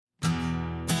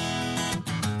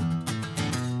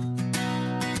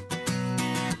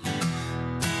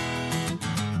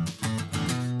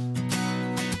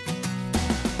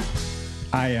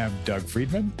I am Doug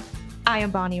Friedman. I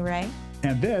am Bonnie Ray.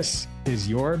 And this is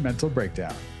Your Mental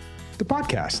Breakdown, the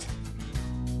podcast.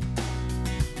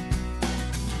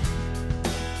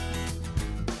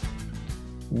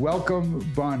 Welcome,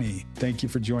 Bonnie. Thank you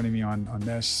for joining me on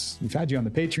this. We've had you on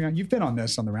the Patreon. You've been on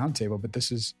this on the roundtable, but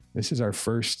this is our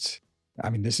first.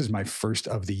 This is my first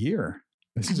of the year.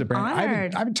 This is a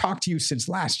brand. I haven't talked to you since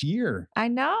last year. I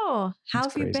know. How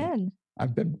have you crazy. been?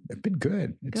 I've been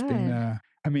good. It's been.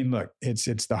 Look,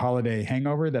 it's the holiday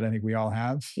hangover that I think we all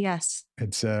have. Yes.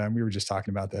 It's we were just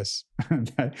talking about this,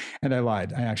 and I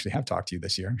lied. I actually have talked to you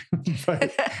this year,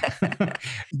 but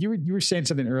you were saying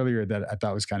something earlier that I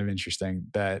thought was kind of interesting.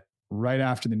 That right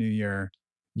after the new year,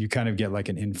 you kind of get like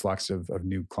an influx of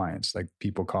new clients, like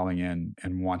people calling in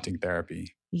and wanting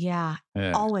therapy. Yeah,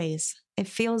 always. It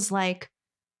feels like,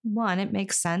 one, it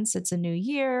makes sense. It's a new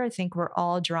year. I think we're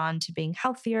all drawn to being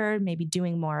healthier, maybe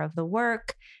doing more of the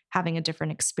work, having a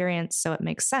different experience. So it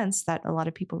makes sense that a lot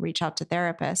of people reach out to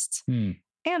therapists.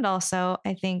 And also,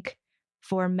 I think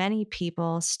for many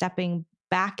people, stepping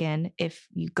back in, if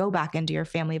you go back into your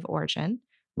family of origin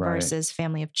versus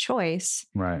family of choice,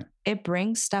 it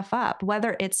brings stuff up,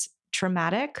 whether it's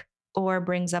traumatic or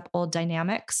brings up old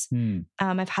dynamics.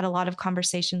 I've had a lot of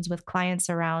conversations with clients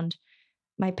around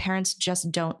my parents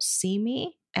just don't see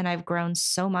me, and I've grown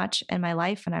so much in my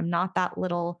life, and I'm not that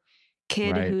little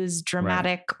kid who's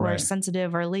dramatic or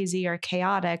sensitive or lazy or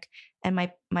chaotic. And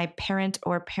my parent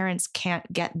or parents can't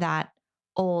get that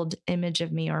old image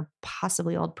of me or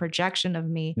possibly old projection of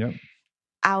me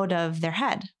out of their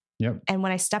head. And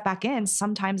when I step back in,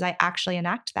 sometimes I actually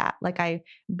enact that. Like I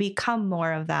become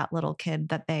more of that little kid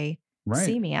that they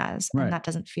see me as. And that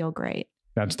doesn't feel great.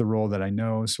 That's the role that I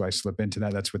know. So I slip into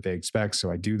that. That's what they expect. So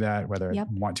I do that, whether I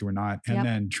want to or not. And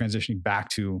then transitioning back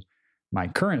to my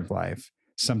current life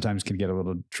sometimes can get a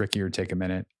little trickier, take a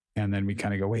minute. And then we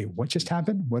kind of go, wait, what just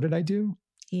happened? What did I do?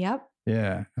 Yep.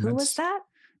 Yeah. Who was that?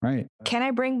 Right. Can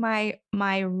I bring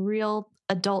my real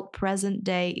adult present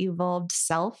day evolved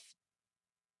self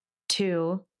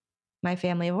to my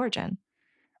family of origin?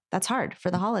 That's hard for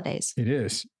the holidays. It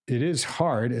is. It is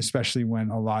hard, especially when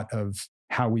a lot of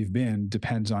how we've been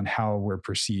depends on how we're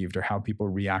perceived or how people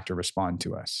react or respond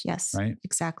to us. Yes. Right.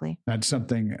 Exactly. That's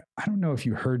something, I don't know if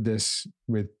you heard this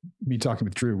with me talking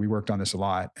with Drew. We worked on this a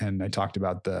lot. And I talked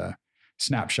about the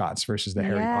snapshots versus the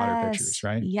Harry Potter pictures,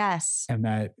 right? Yes. And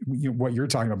that what you're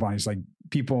talking about, Bonnie, is like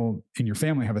people in your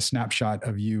family have a snapshot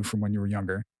of you from when you were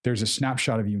younger. There's a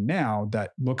snapshot of you now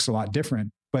that looks a lot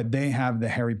different, but they have the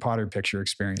Harry Potter picture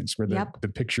experience where the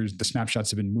pictures, the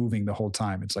snapshots have been moving the whole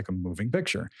time. It's like a moving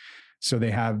picture. So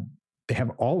they have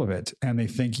all of it, and they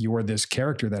think you're this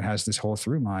character that has this whole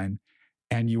through line,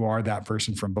 and you are that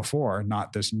person from before,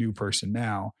 not this new person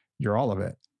now. You're all of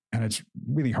it. And it's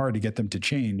really hard to get them to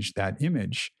change that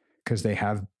image because they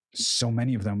have so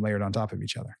many of them layered on top of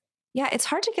each other. Yeah, it's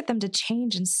hard to get them to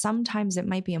change, and sometimes it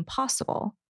might be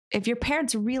impossible. If your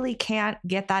parents really can't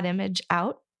get that image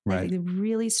out, like they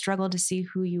really struggle to see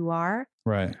who you are.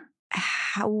 Right.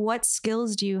 What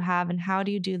skills do you have, and how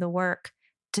do you do the work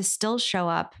to still show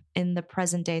up in the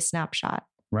present day snapshot?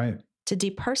 Right. To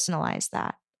depersonalize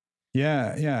that.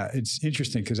 Yeah. Yeah. It's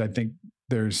interesting because I think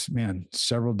there's,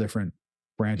 several different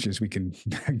branches we can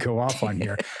go off on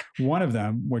here. One of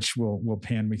them, which we'll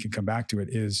pan, we can come back to it,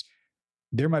 is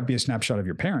there might be a snapshot of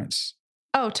your parents.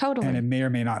 Oh, totally. And it may or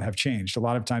may not have changed. A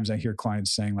lot of times I hear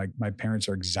clients saying like, my parents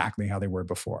are exactly how they were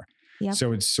before.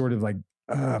 So it's sort of like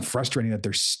frustrating that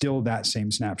there's still that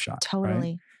same snapshot.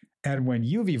 Totally. Right? And when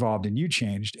you've evolved and you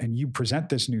changed and you present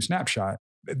this new snapshot,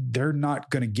 they're not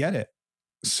going to get it.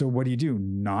 So what do?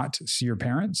 Not see your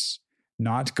parents,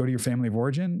 not go to your family of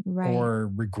origin, or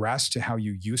regress to how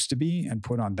you used to be and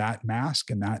put on that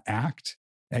mask and that act.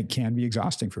 It can be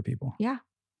exhausting for people. Yeah.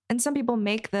 And some people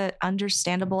make the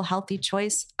understandable, healthy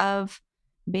choice of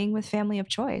being with family of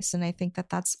choice. And I think that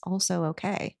that's also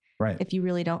okay. Right. If you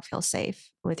really don't feel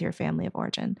safe with your family of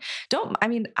origin.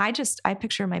 I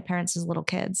picture my parents as little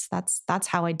kids. That's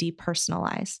how I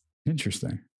depersonalize.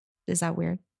 Interesting. Is that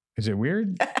weird? Is it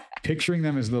weird? Picturing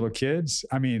them as little kids?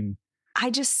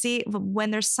 I just see when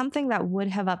there's something that would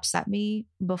have upset me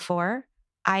before,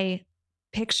 I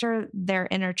picture their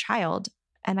inner child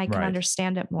and I can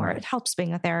understand it more. It helps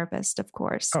being a therapist, of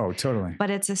course. Oh, totally. But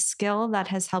it's a skill that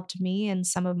has helped me and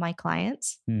some of my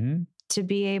clients to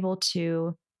be able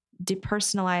to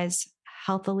depersonalize,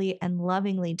 healthily and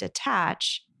lovingly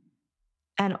detach,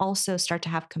 and also start to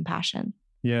have compassion.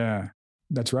 Yeah,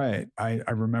 that's right. I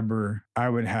remember I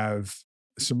would have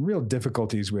some real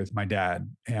difficulties with my dad,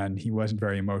 and he wasn't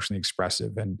very emotionally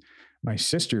expressive. And my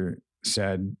sister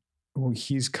said, well,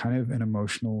 he's kind of an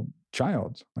emotional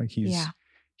child. Like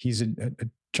he's a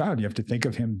child. You have to think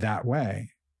of him that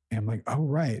way. And I'm like, oh,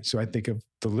 right. So I think of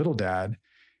the little dad.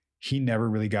 He never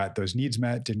really got those needs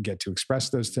met, didn't get to express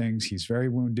those things. He's very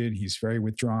wounded. He's very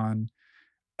withdrawn.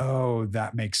 Oh,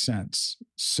 that makes sense.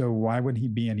 So why would he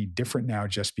be any different now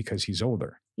just because he's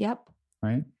older? Yep.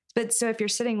 Right. But so if you're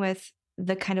sitting with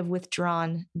the kind of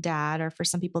withdrawn dad, or for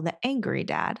some people, the angry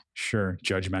dad. Sure.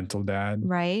 Judgmental dad.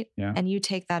 Right. Yeah. And you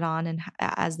take that on, and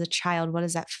as the child, what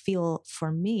does that feel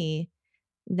for me?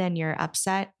 Then you're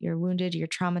upset, you're wounded, you're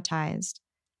traumatized.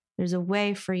 There's a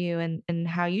way for you, and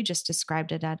how you just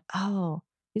described it, at, oh,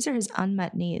 these are his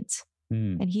unmet needs.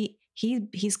 And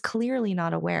he's clearly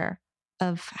not aware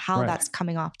of how that's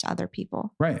coming off to other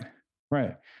people. Right.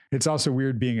 Right. It's also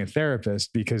weird being a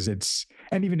therapist because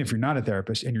and even if you're not a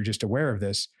therapist and you're just aware of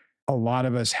this, a lot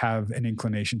of us have an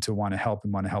inclination to want to help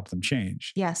and want to help them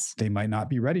change. Yes. They might not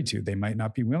be ready to, they might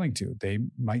not be willing to, they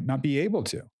might not be able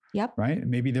to. Yep. Right. And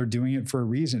maybe they're doing it for a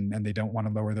reason and they don't want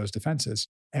to lower those defenses.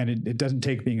 And it doesn't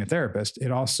take being a therapist.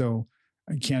 It also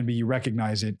can be, you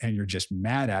recognize it and you're just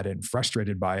mad at it and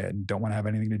frustrated by it and don't want to have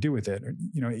anything to do with it. Or,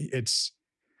 it's,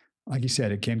 like you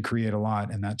said, it can create a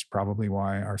lot. And that's probably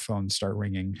why our phones start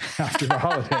ringing after the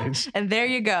holidays. And there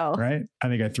you go. Right. I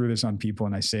think I threw this on people,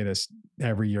 and I say this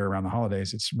every year around the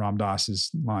holidays. It's Ram Dass's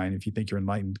line: if you think you're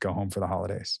enlightened, go home for the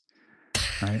holidays.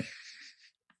 Right.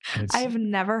 I've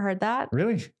never heard that.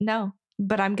 Really? No,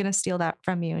 but I'm going to steal that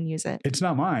from you and use it. It's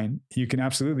not mine. You can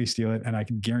absolutely steal it. And I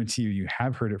can guarantee you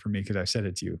have heard it from me because I've said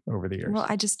it to you over the years. Well,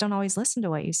 I just don't always listen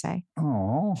to what you say.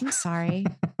 Oh, I'm sorry.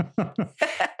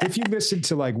 If you listen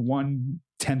to like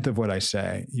 1/10 of what I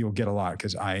say, you'll get a lot,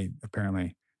 because I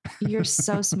apparently... You're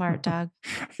so smart, Doug.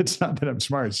 It's not that I'm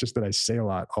smart. It's just that I say a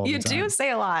lot all the time. You do say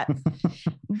a lot.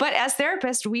 But as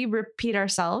therapists, we repeat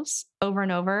ourselves over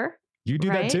and over. You do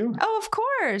that too? Oh, of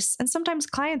course. And sometimes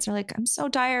clients are like, I'm so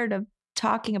tired of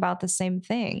talking about the same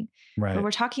thing. Right. But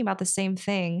we're talking about the same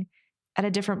thing at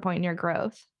a different point in your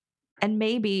growth. And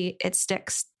maybe it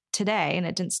sticks today and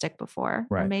it didn't stick before.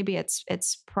 Right. Or maybe it's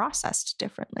processed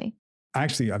differently.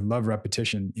 Actually, I love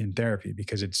repetition in therapy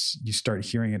because you start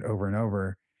hearing it over and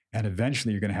over, and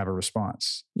eventually you're going to have a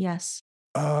response. Yes.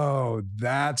 Oh,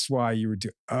 that's why you were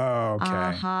doing. Oh,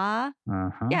 okay.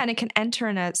 Yeah. And it can enter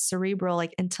in a cerebral,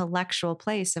 like intellectual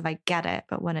place if I get it.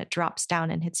 But when it drops down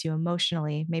and hits you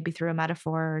emotionally, maybe through a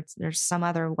metaphor or there's some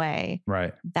other way,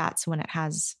 right? That's when it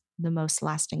has the most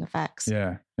lasting effects.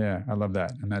 Yeah. Yeah. I love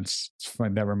that. And that's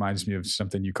fun. That reminds me of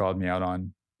something you called me out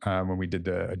on when we did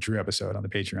a Drew episode on the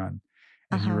Patreon.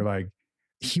 And you were like,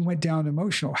 he went down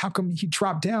emotional. How come he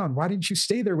dropped down? Why didn't you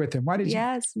stay there with him? Why did you?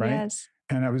 Yes. Right? Yes.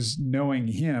 And I was knowing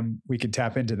him, we could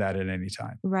tap into that at any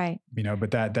time. Right.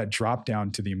 But that drop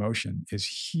down to the emotion is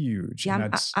huge. Yeah.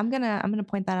 I'm going to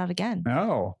point that out again.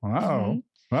 Oh, wow.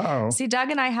 Mm-hmm. Uh-oh. See,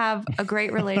 Doug and I have a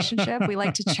great relationship. We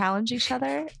like to challenge each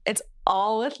other. It's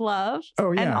all with love.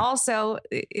 Oh, yeah. And also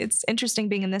it's interesting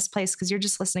being in this place because you're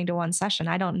just listening to one session.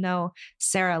 I don't know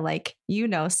Sarah like you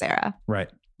know Sarah. Right.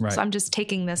 Right. So I'm just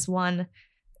taking this one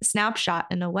snapshot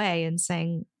in a way and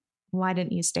saying, why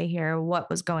didn't you stay here? What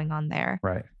was going on there?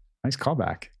 Right. Nice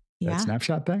callback. Yeah. That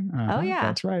snapshot thing. Oh yeah.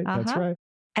 That's right. That's right.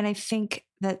 And I think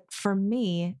that for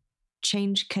me,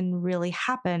 change can really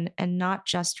happen, and not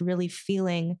just really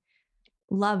feeling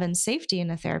love and safety in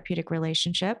a therapeutic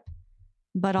relationship,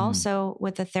 but also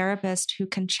with a therapist who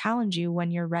can challenge you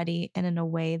when you're ready and in a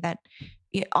way that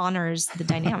it honors the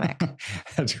dynamic.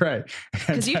 That's right.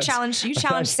 Because you challenged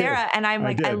Sarah, and I'm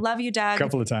like, I love you, Doug. A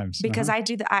couple of times. Because I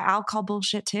do I'll call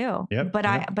bullshit too. Yep, but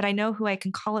I know who I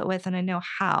can call it with, and I know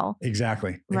how.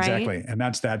 Exactly. Right? Exactly. And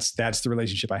that's the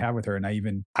relationship I have with her. And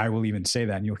I will even say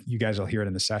that, and you guys will hear it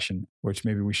in the session, which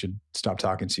maybe we should stop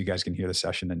talking so you guys can hear the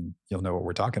session and you'll know what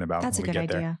we're talking about. That's when a good we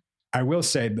get idea. There. I will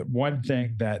say that one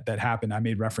thing that happened, I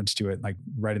made reference to it like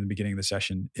right in the beginning of the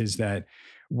session, is that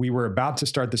we were about to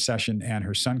start the session and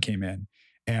her son came in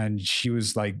and she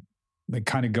was like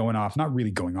kind of going off, not really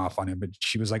going off on him, but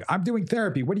she was like, I'm doing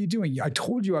therapy. What are you doing? I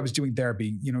told you I was doing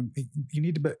therapy. You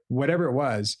need to, but whatever it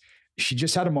was, she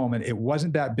just had a moment. It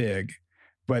wasn't that big,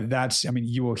 but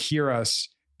you will hear us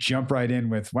jump right in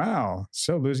with, wow,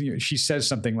 so losing you. She says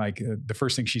something like, the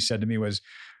first thing she said to me was,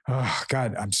 oh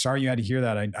God, I'm sorry you had to hear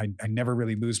that. I never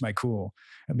really lose my cool,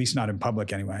 at least not in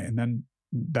public anyway. And then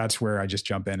that's where I just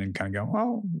jump in and kind of go,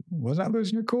 oh, was I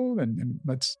losing your cool? And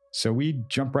so we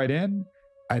jump right in.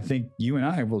 I think you and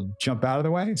I will jump out of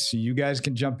the way so you guys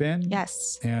can jump in.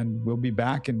 Yes. And we'll be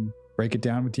back and break it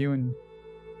down with you in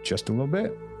just a little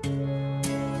bit.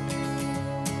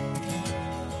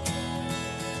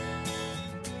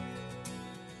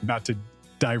 Not to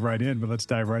dive right in, but let's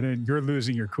dive right in. You're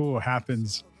losing your cool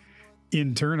happens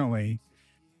internally,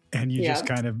 and you just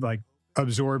kind of like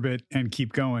absorb it and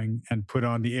keep going and put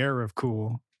on the air of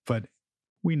cool, but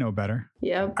we know better.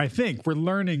 Yep. I think we're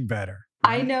learning better.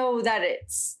 Right? I know that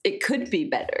it could be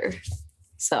better.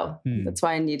 So that's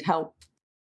why I need help.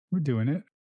 We're doing it.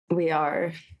 We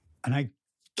are. And I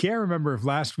can't remember if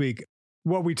last week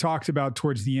what we talked about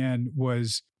towards the end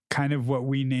was kind of what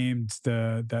we named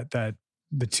the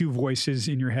two voices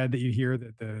in your head that you hear,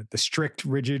 the strict,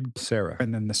 rigid Sarah,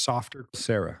 and then the softer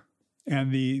Sarah.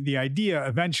 And the idea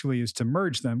eventually is to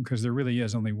merge them because there really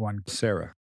is only one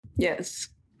Sarah. Yes.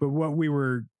 But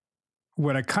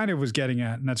what I kind of was getting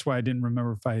at, and that's why I didn't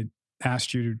remember if I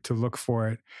asked you to look for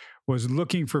it, was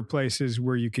looking for places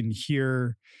where you can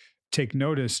take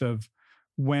notice of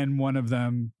when one of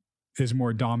them is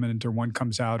more dominant or one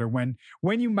comes out, or when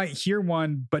you might hear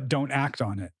one but don't act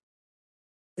on it.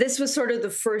 This was sort of the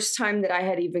first time that I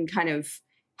had even kind of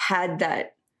had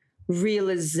that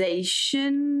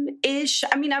realization-ish.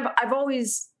 I mean, I've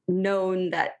always known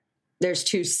that there's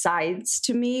two sides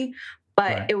to me,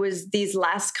 but It was these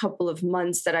last couple of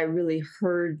months that I really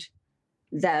heard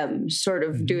them sort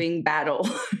of doing battle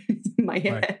in my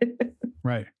head.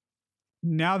 Right.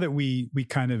 Now that we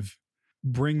kind of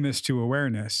bring this to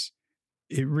awareness,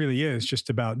 it really is just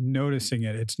about noticing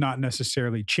it. It's not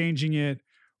necessarily changing it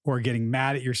or getting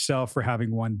mad at yourself for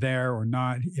having one there or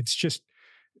not. It's just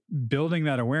building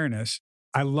that awareness.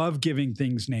 I love giving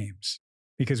things names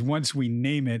because once we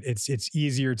name it, it's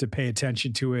easier to pay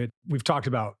attention to it. We've talked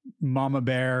about Mama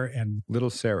Bear and Little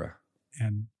Sarah.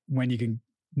 And when you can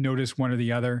notice one or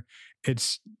the other,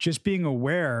 it's just being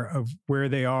aware of where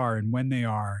they are and when they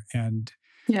are. And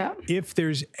if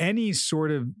there's any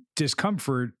sort of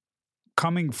discomfort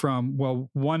coming from, well,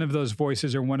 one of those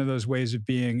voices or one of those ways of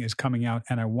being is coming out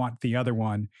and I want the other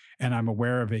one and I'm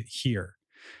aware of it here.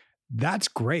 That's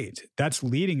great. That's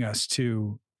leading us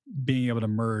to being able to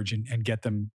merge and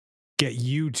get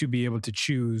you to be able to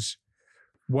choose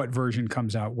what version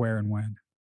comes out where and when.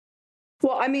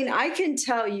 Well, I mean, I can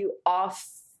tell you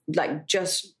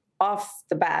just off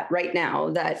the bat right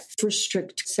now that for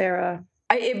strict Sarah,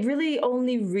 it really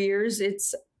only rears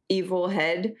its evil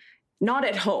head, not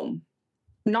at home.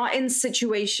 Not in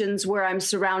situations where I'm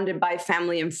surrounded by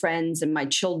family and friends and my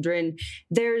children.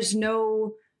 There's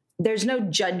no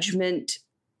judgment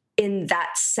in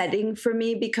that setting for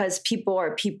me because people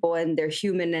are people and they're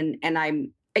human. And I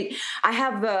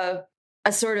have a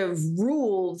sort of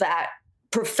rule that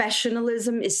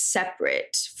professionalism is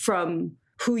separate from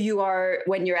who you are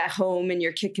when you're at home and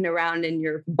you're kicking around in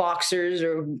your boxers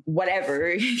or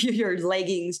whatever, your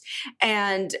leggings,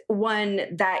 and one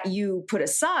that you put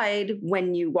aside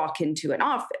when you walk into an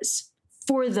office,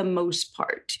 for the most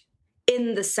part,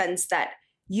 in the sense that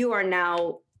you are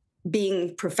now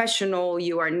being professional,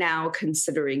 you are now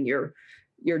considering your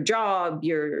job,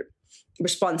 your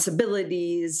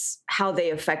responsibilities, how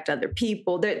they affect other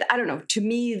people. I don't know. To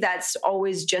me, that's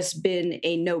always just been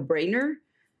a no-brainer.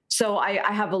 So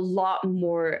I have a lot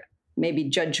more, maybe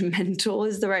judgmental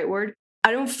is the right word.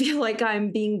 I don't feel like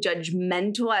I'm being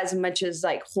judgmental as much as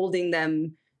like holding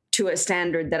them to a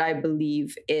standard that I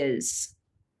believe is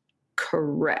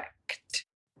correct,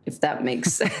 if that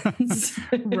makes sense.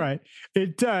 Right.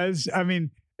 It does. I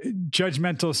mean,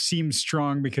 judgmental seems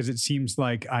strong because it seems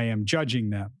like I am judging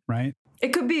them, right?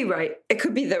 It could be right. It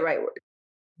could be the right word.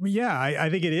 Yeah, I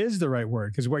think it is the right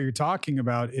word because what you're talking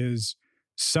about is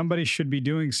somebody should be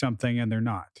doing something and they're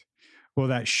not. Well,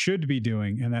 that should be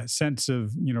doing, and that sense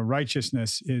of,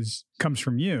 righteousness comes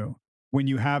from you when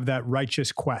you have that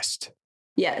righteous quest.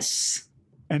 Yes.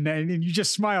 And then you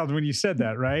just smiled when you said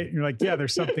that, right? You're like, yeah,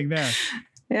 there's something there.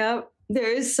 Yeah,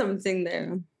 there is something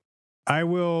there. I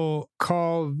will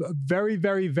call a very,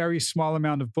 very, very small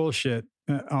amount of bullshit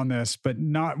on this, but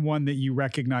not one that you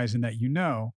recognize and that you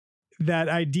know. That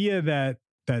idea that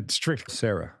strict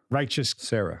Sarah, righteous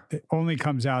Sarah, it only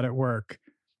comes out at work.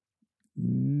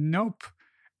 Nope.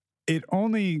 It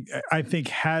only, I think,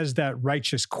 has that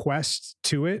righteous quest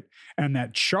to it and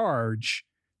that charge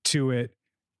to it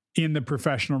in the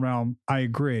professional realm. I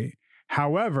agree.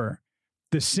 However,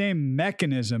 the same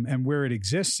mechanism and where it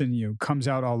exists in you comes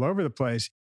out all over the place.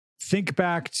 Think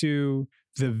back to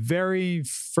the very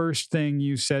first thing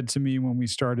you said to me when we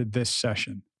started this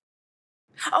session.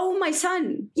 Oh, my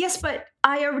son. Yes, but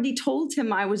I already told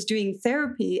him I was doing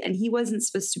therapy and he wasn't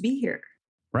supposed to be here.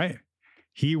 Right.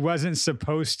 He wasn't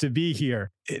supposed to be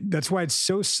here. That's why it's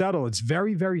so subtle. It's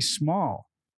very, very small.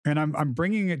 And I'm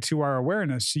bringing it to our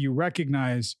awareness so you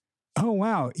recognize, oh,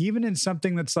 wow, even in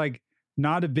something that's like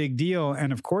not a big deal.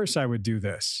 And of course I would do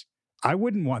this. I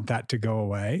wouldn't want that to go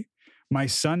away. My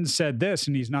son said this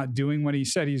and he's not doing what he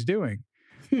said he's doing.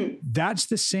 That's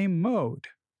the same mode.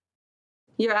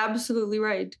 You're absolutely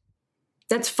right.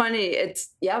 That's funny.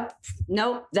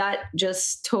 Nope. That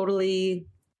just totally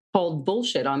called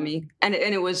bullshit on me. And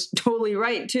it was totally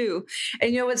right too.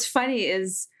 And what's funny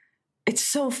is it's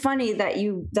so funny that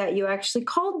you actually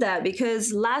called that,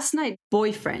 because last night,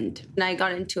 boyfriend and I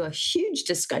got into a huge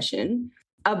discussion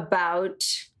about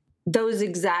those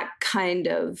exact kind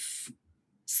of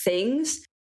things.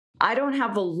 I don't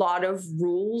have a lot of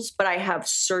rules, but I have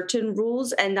certain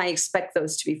rules and I expect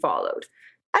those to be followed.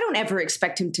 I don't ever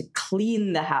expect him to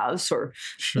clean the house or,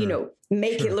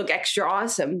 make it look extra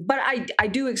awesome. But I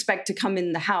do expect to come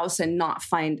in the house and not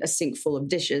find a sink full of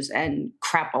dishes and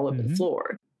crap all over the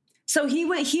floor. So he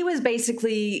was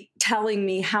basically telling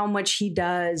me how much he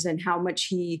does and how much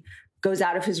he goes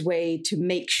out of his way to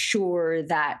make sure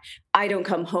that I don't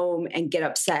come home and get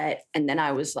upset. And then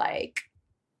I was like,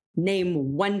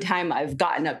 name one time I've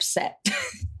gotten upset.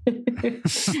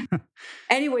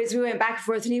 Anyways, we went back and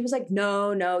forth and he was like,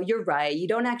 no, you're right. You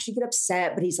don't actually get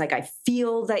upset. But he's like, I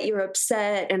feel that you're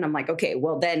upset. And I'm like, okay,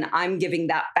 well, then I'm giving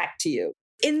that back to you.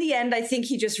 In the end, I think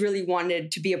he just really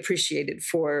wanted to be appreciated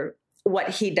for what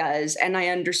he does. And I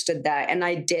understood that. And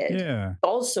I did. Yeah.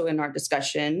 Also in our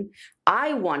discussion,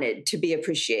 I wanted to be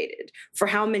appreciated for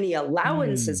how many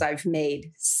allowances I've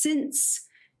made since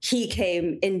he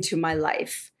came into my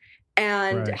life.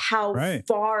 And how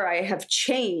far I have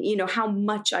changed, how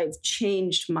much I've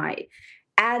changed my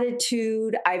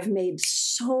attitude. I've made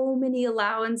so many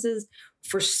allowances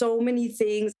for so many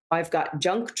things. I've got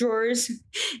junk drawers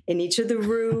in each of the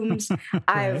rooms.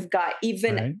 I've got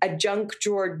even a junk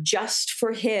drawer just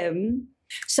for him.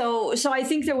 So I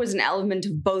think there was an element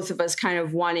of both of us kind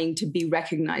of wanting to be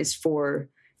recognized for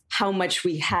how much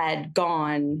we had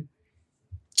gone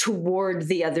toward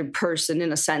the other person,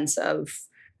 in a sense of,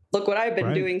 look what I've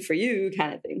been doing for you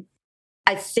kind of thing.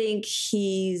 I think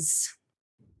he's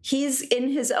in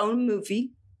his own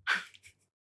movie.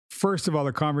 First of all,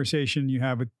 the conversation you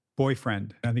have with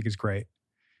boyfriend, I think is great,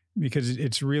 because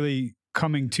it's really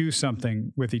coming to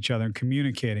something with each other and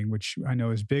communicating, which I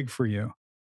know is big for you.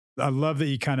 I love that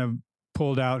you kind of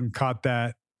pulled out and caught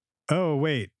that, oh,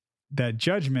 wait, that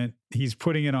judgment, he's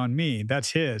putting it on me.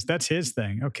 That's his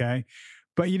thing. Okay.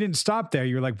 But you didn't stop there.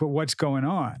 You're like, but what's going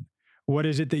on? What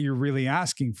is it that you're really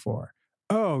asking for?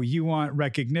 Oh, you want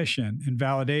recognition and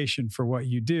validation for what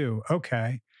you do.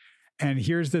 Okay. And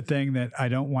here's the thing that I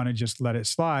don't want to just let it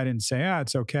slide and say,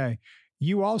 it's okay.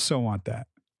 You also want that.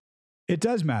 It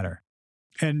does matter.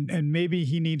 And maybe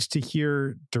he needs to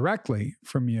hear directly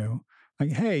from you,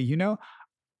 like, hey,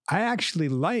 I actually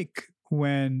like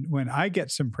when I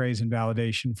get some praise and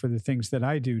validation for the things that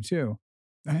I do too.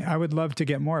 I would love to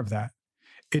get more of that.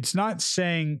 It's not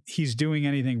saying he's doing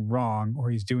anything wrong or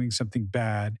he's doing something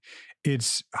bad.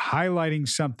 It's highlighting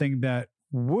something that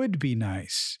would be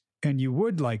nice and you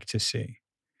would like to see.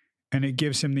 And it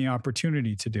gives him the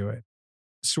opportunity to do it.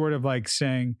 Sort of like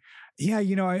saying, yeah,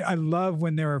 I love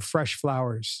when there are fresh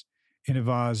flowers in a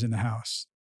vase in the house.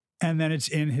 And then it's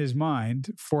in his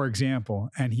mind, for example,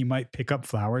 and he might pick up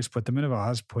flowers, put them in a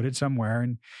vase, put it somewhere,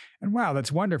 and wow,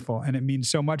 that's wonderful. And it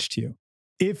means so much to you.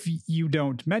 If you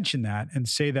don't mention that and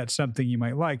say that's something you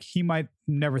might like, he might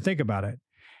never think about it.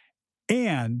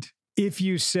 And if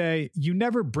you say, you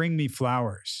never bring me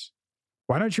flowers,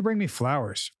 why don't you bring me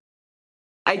flowers?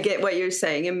 I get what you're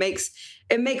saying. It makes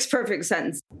perfect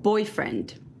sense.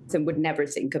 Boyfriend would never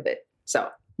think of it. So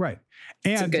right.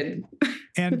 And it's a good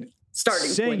and starting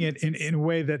saying point. It in a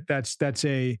way that's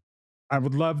I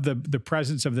would love the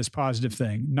presence of this positive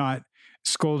thing, not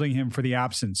scolding him for the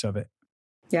absence of it.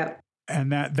 Yeah.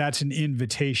 And that's an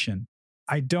invitation.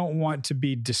 I don't want to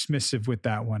be dismissive with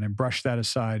that one and brush that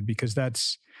aside, because that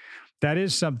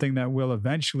is something that will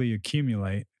eventually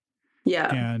accumulate.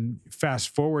 Yeah. And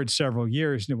fast forward several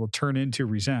years and it will turn into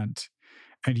resent.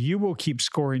 And you will keep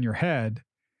score in your head,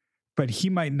 but he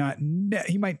might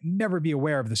never be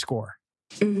aware of the score.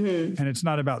 Mm-hmm. And it's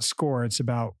not about score. It's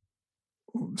about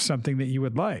something that you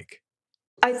would like.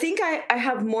 I think I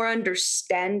have more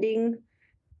understanding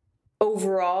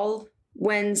overall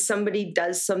when somebody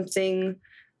does something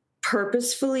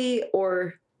purposefully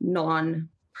or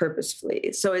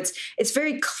non-purposefully. So it's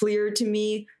very clear to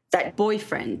me that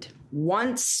boyfriend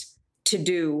wants to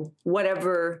do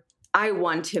whatever I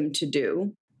want him to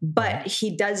do, but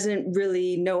he doesn't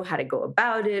really know how to go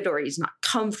about it, or he's not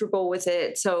comfortable with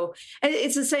it. So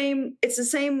it's the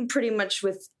same pretty much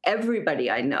with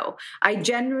everybody I know. I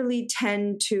generally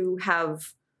tend to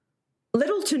have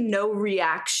little to no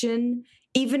reaction,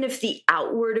 even if the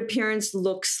outward appearance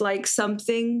looks like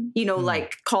something,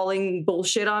 like calling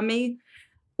bullshit on me.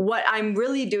 What I'm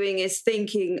really doing is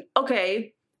thinking,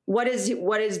 okay, what does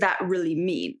that really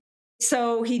mean?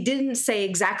 So he didn't say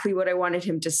exactly what I wanted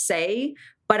him to say,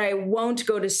 but I won't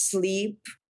go to sleep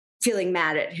feeling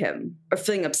mad at him or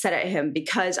feeling upset at him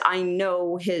because I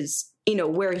know his,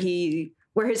 where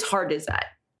his heart is at.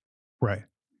 Right.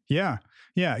 Yeah.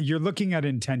 Yeah. You're looking at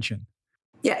intention.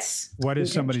 Yes. What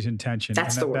is somebody's intention?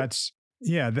 That's the word.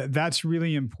 That's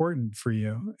really important for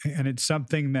you. And it's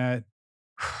something that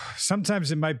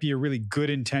sometimes it might be a really good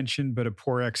intention, but a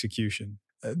poor execution.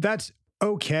 That's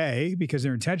okay because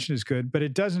their intention is good, but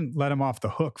it doesn't let them off the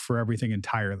hook for everything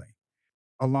entirely.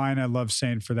 A line I love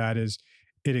saying for that is,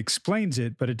 it explains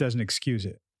it, but it doesn't excuse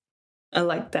it. I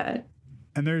like that.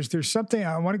 And there's something,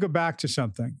 I want to go back to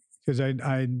something because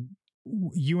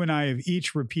you and I have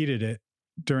each repeated it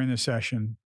during the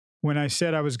session. When I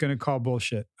said I was going to call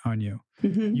bullshit on you,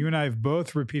 you and I have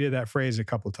both repeated that phrase a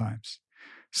couple times.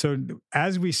 So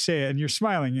as we say it, and you're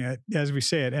smiling as we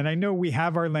say it, and I know we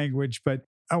have our language, but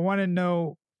I want to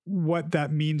know what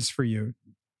that means for you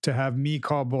to have me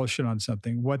call bullshit on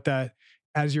something, what that,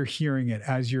 as you're hearing it,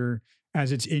 as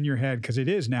it's in your head, because it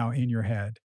is now in your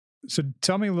head. So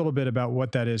tell me a little bit about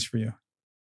what that is for you.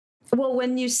 Well,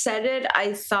 when you said it,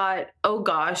 I thought, oh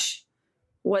gosh,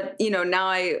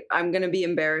 now I'm going to be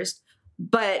embarrassed.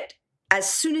 But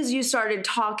as soon as you started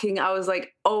talking, I was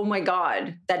like, oh my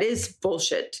God, that is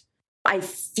bullshit. I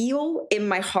feel in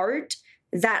my heart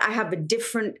that I have a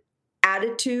different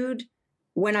attitude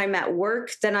when I'm at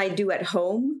work than I do at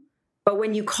home. But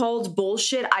when you called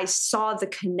bullshit, I saw the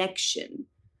connection.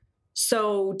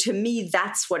 So to me,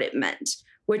 that's what it meant,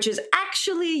 which is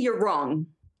actually you're wrong,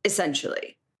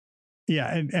 essentially.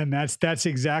 Yeah. And that's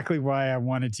exactly why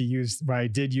I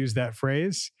did use that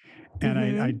phrase.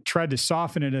 And I tried to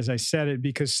soften it as I said it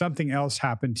because something else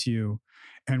happened to you.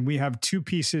 And we have two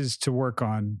pieces to work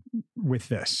on with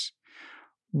this.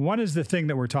 One is the thing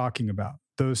that we're talking about.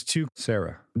 Those two,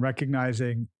 Sarah,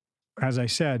 recognizing, as I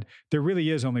said, there really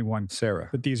is only one Sarah,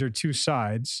 but these are two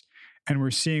sides. And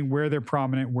we're seeing where they're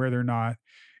prominent, where they're not.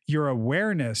 Your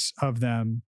awareness of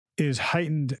them is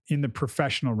heightened in the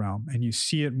professional realm, and you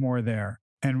see it more there.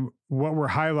 And what we're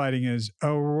highlighting is,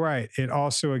 oh, right, it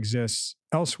also exists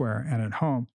elsewhere and at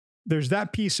home. There's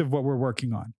that piece of what we're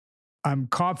working on. I'm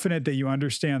confident that you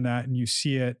understand that and you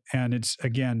see it. And it's,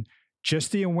 again,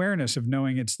 just the awareness of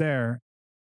knowing it's there.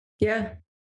 Yeah,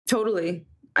 totally.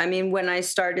 I mean, when I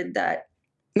started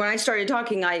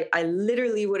talking, I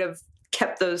literally would have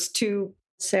kept those two,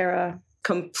 Sarah,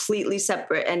 completely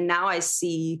separate. And now I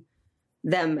see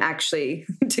them actually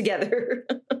together.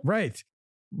 Right.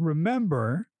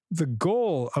 Remember, the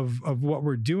goal of what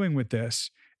we're doing with this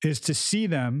is to see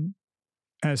them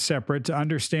as separate, to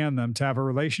understand them, to have a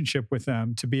relationship with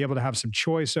them, to be able to have some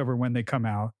choice over when they come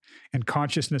out and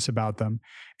consciousness about them,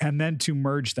 and then to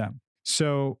merge them.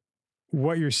 So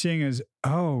what you're seeing is,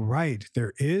 oh, right,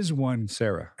 there is one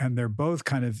Sarah, and they're both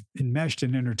kind of enmeshed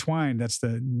and intertwined. That's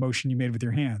the motion you made with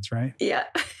your hands, right? Yeah.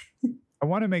 I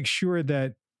want to make sure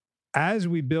that as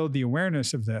we build the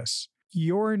awareness of this,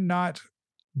 you're not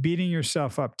beating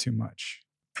yourself up too much.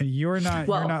 And you're not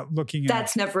looking at...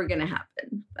 That's never going to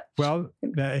happen. Well,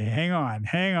 hang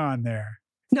on there.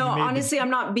 No, honestly, I'm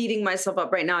not beating myself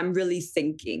up right now. I'm really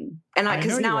thinking. And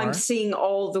because now I'm seeing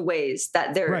all the ways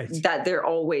that they're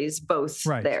always both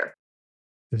there.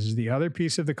 This is the other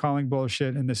piece of the calling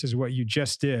bullshit. And this is what you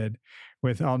just did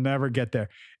with I'll never get there.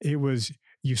 It was,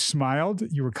 you smiled,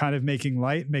 you were kind of making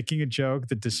light, making a joke,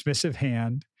 the dismissive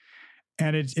hand.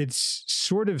 And it's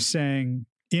sort of saying,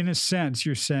 in a sense,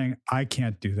 you're saying, I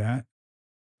can't do that.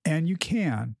 And you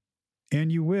can,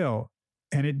 and you will.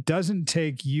 And it doesn't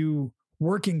take you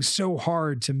working so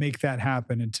hard to make that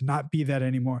happen and to not be that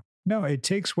anymore. No, it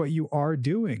takes what you are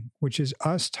doing, which is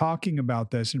us talking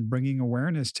about this and bringing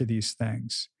awareness to these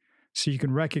things so you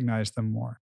can recognize them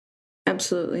more.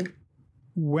 Absolutely.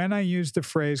 When I used the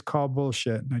phrase call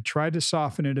bullshit, and I tried to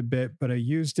soften it a bit, but I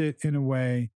used it in a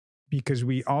way because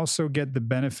we also get the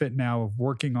benefit now of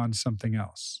working on something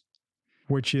else,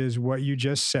 which is what you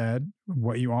just said,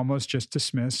 what you almost just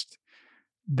dismissed,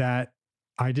 that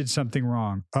I did something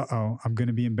wrong. Uh-oh, I'm going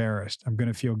to be embarrassed. I'm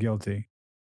going to feel guilty.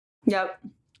 Yep.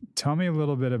 Tell me a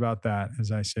little bit about that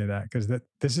as I say that, because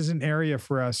this is an area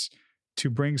for us to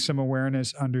bring some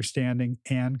awareness, understanding,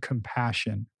 and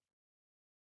compassion.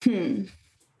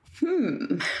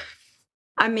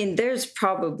 I mean, there's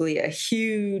probably a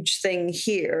huge thing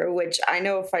here, which I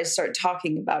know if I start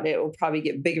talking about it, it will probably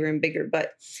get bigger and bigger.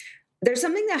 But there's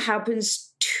something that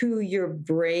happens to your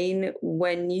brain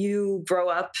when you grow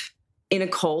up in a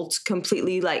cult,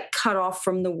 completely like cut off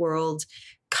from the world,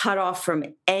 cut off from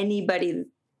anybody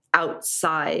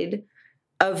outside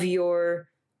of your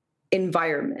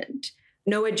environment.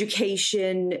 no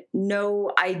education,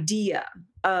 no idea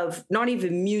of not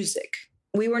even music.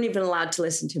 We weren't even allowed to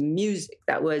listen to music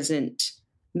that wasn't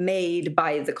made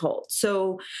by the cult.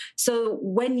 So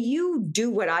when you do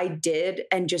what I did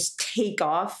and just take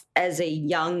off as a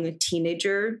young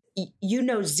teenager, you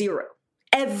know zero.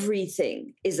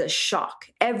 Everything is a shock.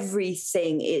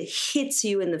 Everything, it hits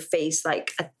you in the face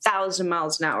like 1,000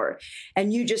 miles an hour.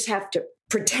 And you just have to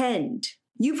pretend.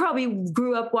 You probably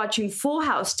grew up watching Full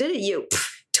House, didn't you? Pff,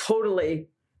 totally.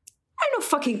 I have no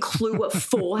fucking clue what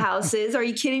Full House is. Are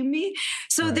you kidding me?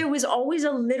 So There was always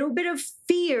a little bit of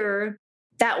fear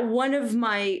that one of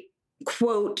my,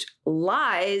 quote,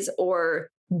 lies or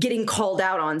getting called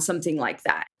out on something like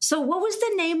that. So what was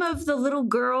the name of the little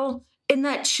girl in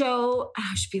that show?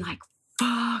 I should be like,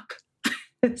 fuck.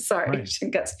 Sorry.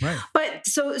 Right. But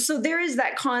so there is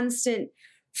that constant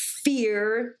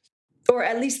fear, or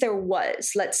at least there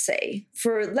was, let's say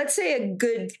a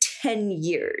good 10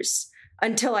 years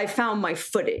until I found my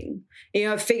footing.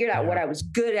 I figured out what I was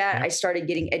good at. Yeah. I started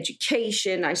getting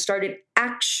education. I started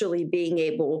actually being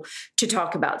able to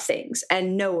talk about things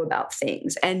and know about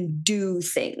things and do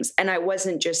things. And I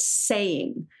wasn't just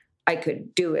saying I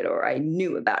could do it or I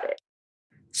knew about it.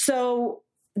 So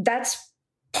that's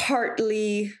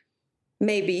partly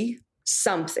maybe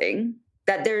something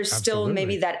that there's still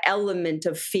maybe that element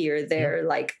of fear there.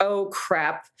 Like, oh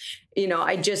crap,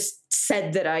 I just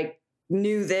said that I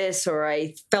knew this or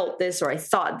I felt this or I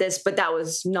thought this, but that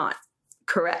was not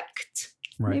correct.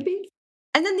 Right. Maybe.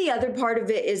 And then the other part of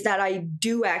it is that I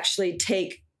do actually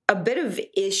take a bit of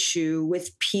issue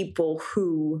with people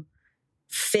who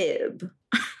fib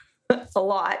a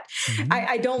lot. Mm-hmm.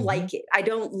 I don't like it. I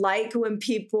don't like when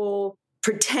people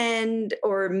pretend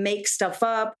or make stuff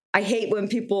up. I hate when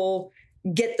people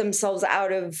get themselves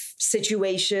out of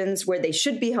situations where they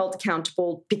should be held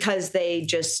accountable because they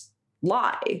just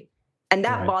lie. And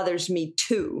that bothers me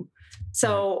too.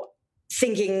 So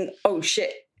thinking, oh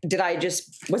shit,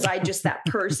 was I just that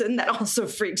person? That also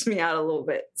freaks me out a little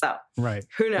bit. So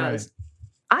who knows?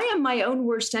 Right. I am my own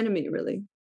worst enemy, really.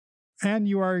 And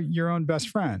you are your own best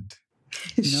friend.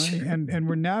 And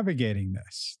we're navigating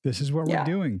this. This is what we're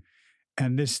doing.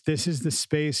 And this is the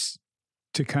space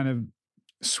to kind of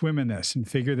swim in this and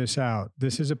figure this out.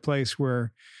 This is a place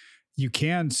where you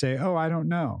can say, oh, I don't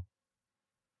know.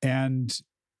 And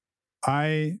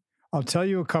I'll tell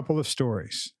you a couple of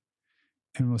stories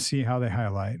and we'll see how they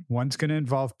highlight. One's going to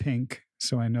involve pink.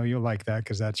 So I know you'll like that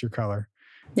because that's your color.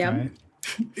 Yeah. Right?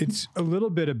 It's a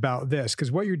little bit about this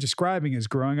because what you're describing is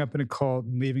growing up in a cult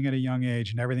and leaving at a young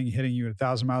age and everything hitting you at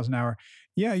 1,000 miles an hour.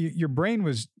 Yeah. Your brain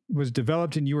was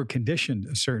developed and you were conditioned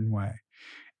a certain way.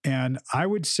 And I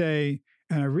would say,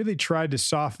 and I really tried to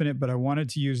soften it, but I wanted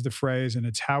to use the phrase, and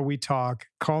it's how we talk,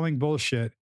 calling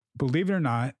bullshit. Believe it or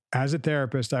not, as a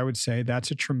therapist, I would say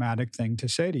that's a traumatic thing to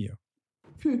say to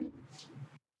you.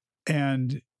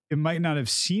 And it might not have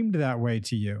seemed that way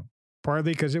to you,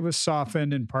 partly because it was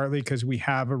softened and partly because we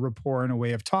have a rapport and a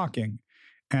way of talking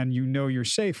and you're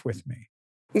safe with me.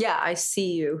 Yeah, I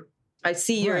see you. I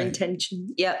see your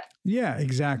intention. Yep. Yeah,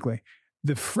 exactly.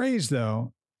 The phrase,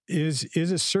 though, is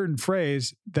a certain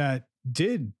phrase that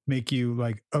did make you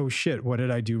like, oh shit, what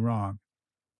did I do wrong?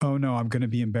 Oh no, I'm going to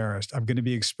be embarrassed. I'm going to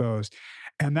be exposed.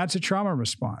 And that's a trauma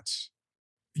response.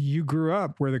 You grew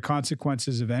up where the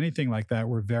consequences of anything like that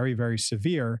were very, very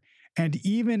severe. And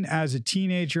even as a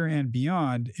teenager and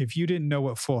beyond, if you didn't know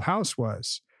what Full House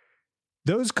was,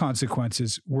 those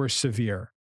consequences were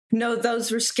severe. No,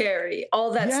 those were scary.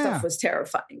 All that stuff was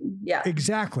terrifying. Yeah.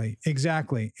 Exactly.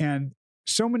 And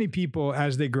so many people,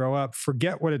 as they grow up,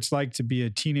 forget what it's like to be a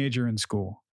teenager in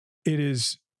school. It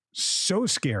is so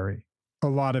scary, a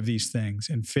lot of these things,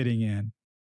 and fitting in.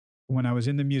 When I was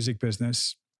in the music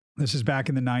business, this is back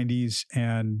in the 90s,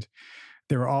 and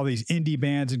there were all these indie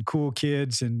bands and cool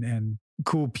kids and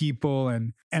cool people.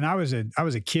 And I was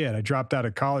a kid. I dropped out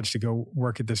of college to go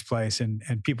work at this place, and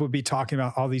people would be talking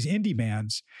about all these indie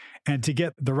bands. And to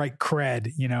get the right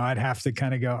cred, I'd have to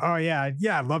kind of go, oh yeah,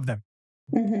 I love them.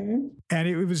 Mm-hmm. And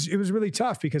it was really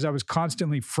tough because I was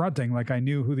constantly fronting like I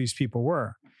knew who these people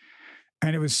were.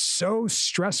 And it was so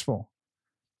stressful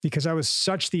because I was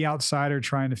such the outsider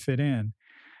trying to fit in.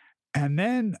 And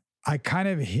then I kind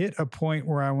of hit a point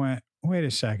where I went, wait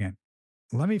a second,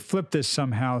 let me flip this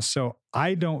somehow so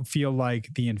I don't feel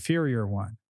like the inferior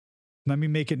one. Let me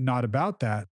make it not about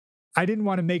that. I didn't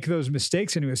want to make those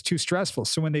mistakes and it was too stressful.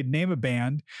 So when they'd name a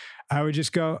band, I would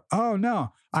just go, oh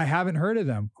no, I haven't heard of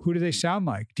them. Who do they sound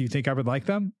like? Do you think I would like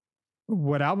them?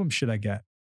 What album should I get?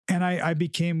 And I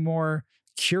became more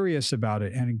curious about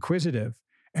it and inquisitive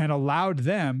and allowed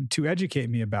them to educate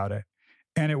me about it.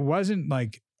 And it wasn't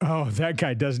like, oh, that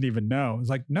guy doesn't even know. It's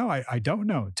like, no, I don't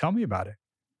know. Tell me about it.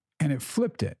 And it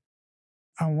flipped it.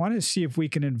 I want to see if we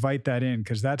can invite that in,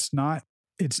 because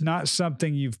it's not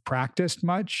something you've practiced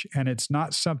much. And it's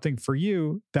not something for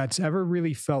you that's ever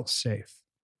really felt safe.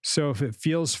 So if it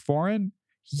feels foreign,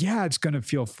 yeah, it's going to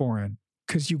feel foreign,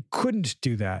 because you couldn't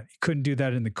do that. You couldn't do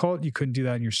that in the cult. You couldn't do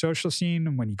that in your social scene.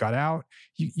 And when you got out,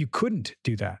 you couldn't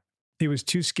do that. It was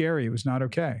too scary. It was not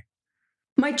okay.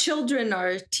 My children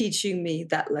are teaching me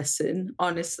that lesson.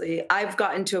 Honestly, I've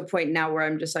gotten to a point now where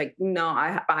I'm just like, no,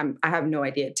 I have no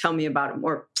idea. Tell me about them,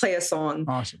 or play a song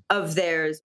of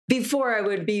theirs. Before I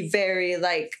would be very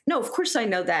like, no, of course I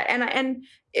know that. And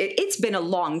it's been a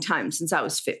long time since I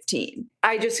was 15.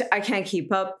 I can't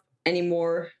keep up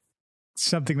anymore.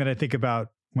 Something that I think about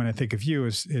when I think of you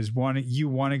is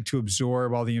wanting to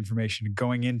absorb all the information and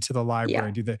going into the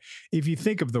library. Yeah. If you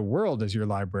think of the world as your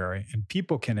library and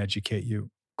people can educate you,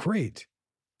 great.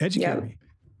 Educate me.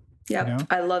 Yeah, you know?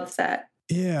 I love that.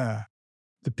 Yeah.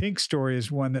 The Pink story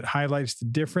is one that highlights the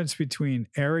difference between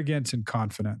arrogance and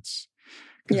confidence.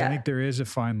 Because I think there is a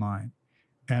fine line.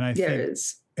 And I think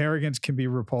arrogance can be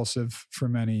repulsive for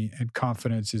many, and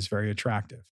confidence is very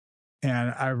attractive.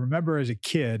 And I remember as a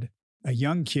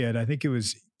young kid, I think it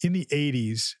was in the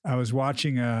 80s, I was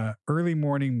watching a early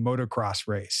morning motocross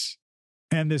race.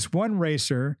 And this one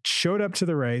racer showed up to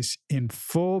the race in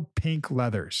full pink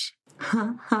leathers,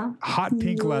 hot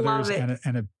pink leathers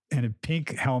and a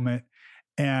pink helmet.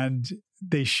 And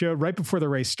they showed right before the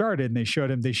race started, and they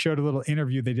showed a little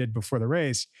interview they did before the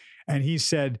race. And he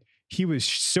said he was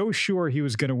so sure he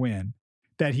was going to win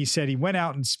that he said he went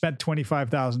out and spent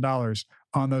 $25,000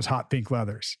 on those hot pink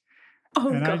leathers. Oh,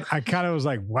 and I kind of was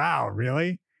like, wow,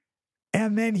 really?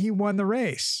 And then he won the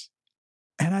race.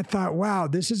 And I thought, wow,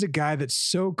 this is a guy that's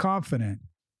so confident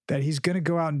that he's going to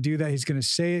go out and do that. He's going to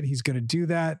say it. He's going to do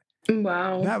that.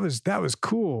 Wow. That was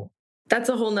cool. That's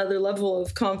a whole nother level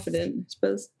of confidence, I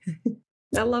suppose.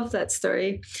 I love that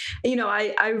story. You know,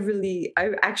 I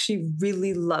actually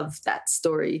really love that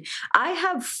story. I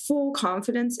have full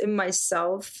confidence in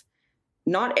myself,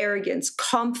 not arrogance,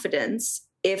 confidence,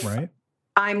 if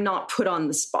I'm not put on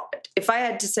the spot. If I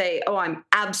had to say, oh, I'm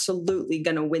absolutely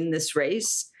going to win this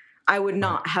race, I would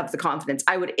not have the confidence.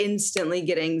 I would instantly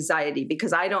get anxiety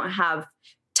because I don't have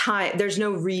time. There's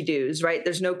no redos, right?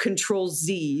 There's no Control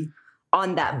Z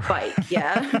on that bike.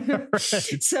 Yeah.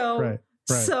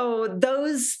 So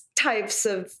those types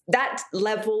of, that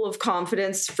level of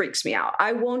confidence freaks me out.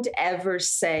 I won't ever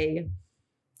say,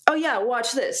 oh yeah,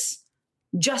 watch this,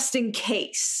 just in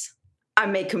case I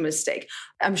make a mistake.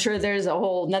 I'm sure there's a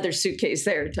whole nother suitcase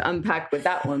there to unpack with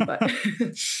that one, but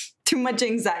too much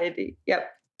anxiety.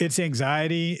 Yep. It's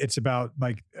anxiety. It's about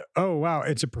like, oh, wow,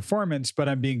 it's a performance, but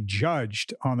I'm being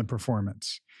judged on the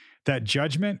performance. That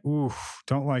judgment, ooh,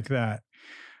 don't like that.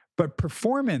 But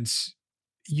performance,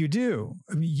 you do.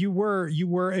 I mean, you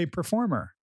were a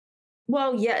performer.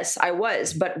 Well, yes, I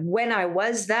was. But when I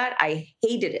was that, I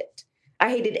hated it. I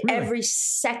hated every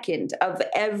second of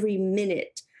every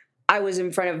minute I was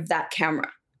in front of that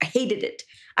camera. I hated it.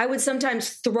 I would sometimes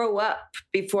throw up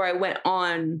before I went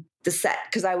on the set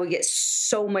because I would get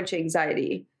so much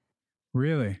anxiety.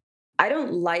 Really? I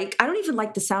don't even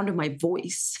like the sound of my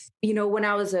voice. You know, when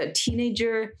I was a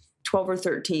teenager, 12 or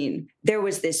 13, there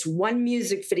was this one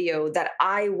music video that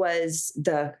I was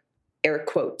the, air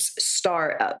quotes,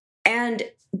 star of. And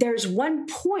there's one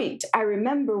point I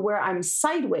remember where I'm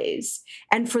sideways.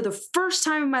 And for the first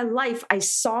time in my life, I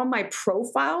saw my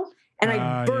profile and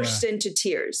I burst into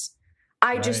tears.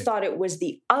 I just thought it was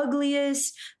the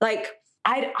ugliest. Like,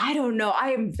 I don't know.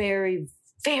 I am very,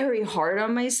 very hard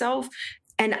on myself.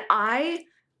 And I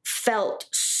felt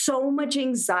so much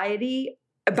anxiety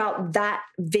about that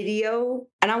video,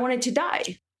 and I wanted to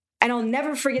die. And I'll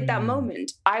never forget that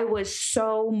moment. I was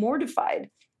so mortified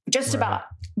just about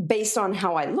based on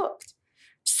how I looked.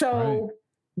 So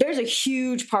there's a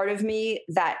huge part of me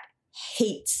that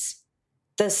hates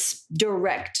this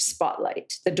direct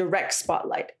spotlight, the direct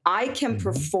spotlight. I can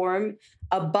perform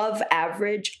above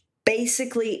average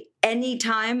basically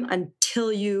anytime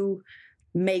until you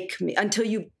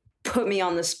put me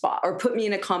on the spot or put me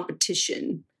in a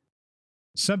competition.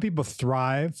 Some people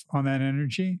thrive on that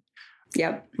energy.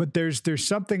 Yep. But there's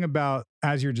something about,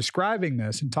 as you're describing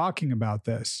this and talking about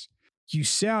this, you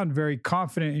sound very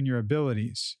confident in your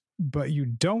abilities, but you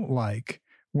don't like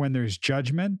when there's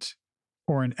judgment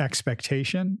or an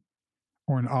expectation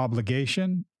or an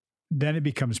obligation. Then it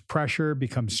becomes pressure,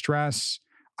 becomes stress.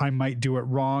 I might do it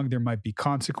wrong. There might be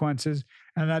consequences.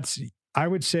 And that's, I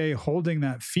would say, holding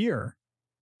that fear.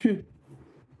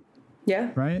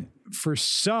 Yeah. Right? for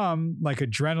some, like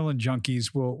adrenaline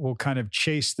junkies will kind of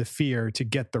chase the fear to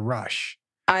get the rush.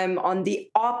 I'm on the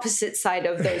opposite side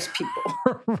of those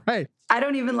people. Right. I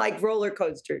don't even like roller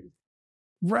coasters.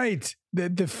 Right.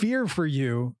 The fear for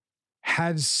you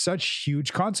has such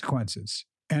huge consequences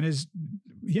and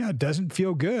doesn't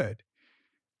feel good.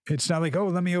 It's not like, oh,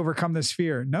 let me overcome this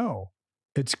fear. No,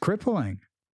 it's crippling.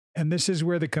 And this is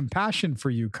where the compassion for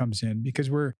you comes in, because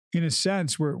we're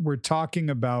talking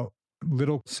about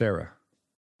little Sarah.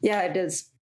 Yeah, it is.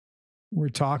 We're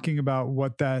talking about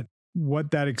what that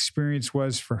experience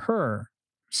was for her.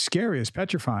 Scary, it's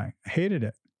petrifying. I hated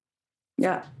it.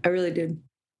 Yeah, I really did.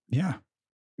 Yeah.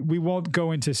 We won't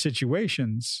go into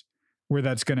situations where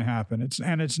that's going to happen.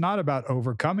 It's not about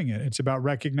overcoming it. It's about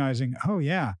recognizing, oh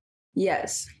yeah.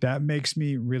 Yes. That makes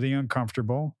me really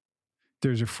uncomfortable.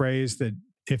 There's a phrase that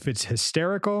if it's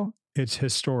hysterical, it's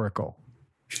historical.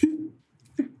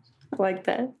 I like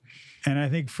that. And I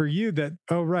think for you that,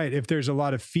 oh, right, if there's a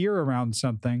lot of fear around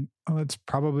something, oh, it's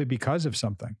probably because of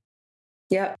something.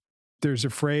 Yeah. There's a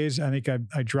phrase I think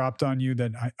I dropped on you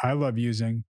that I love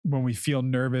using when we feel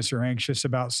nervous or anxious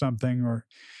about something, or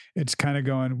it's kind of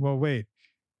going, well, wait,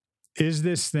 is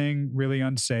this thing really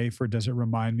unsafe, or does it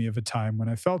remind me of a time when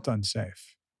I felt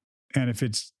unsafe? And if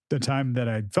it's the time that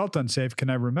I felt unsafe, can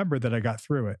I remember that I got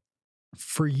through it?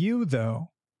 For you,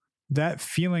 though, that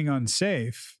feeling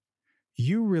unsafe,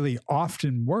 you really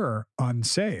often were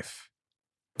unsafe.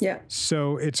 Yeah.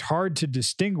 So it's hard to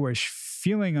distinguish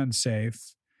feeling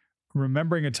unsafe,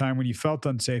 remembering a time when you felt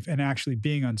unsafe, and actually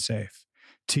being unsafe.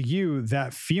 To you,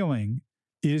 that feeling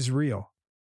is real.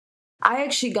 I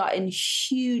actually got in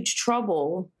huge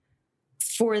trouble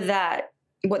for that.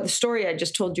 What the story I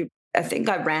just told you, I think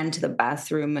I ran to the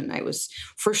bathroom and I was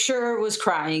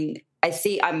crying.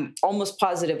 I'm almost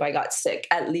positive I got sick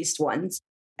at least once.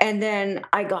 And then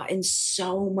I got in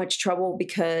so much trouble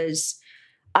because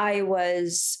I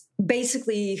was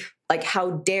basically like,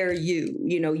 how dare you?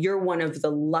 You're one of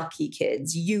the lucky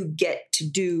kids. You get to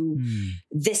do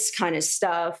this kind of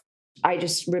stuff. I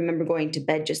just remember going to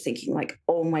bed just thinking like,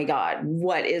 oh my God,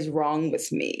 what is wrong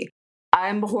with me?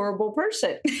 I'm a horrible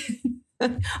person.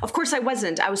 Of course I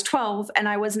wasn't. I was 12 and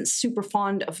I wasn't super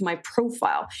fond of my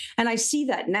profile. And I see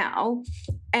that now.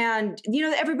 And,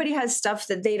 everybody has stuff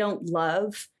that they don't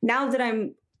love. Now that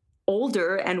I'm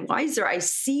older and wiser, I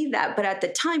see that. But at the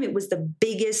time, it was the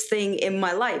biggest thing in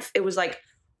my life. It was like,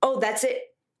 oh, that's it.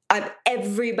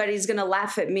 Everybody's going to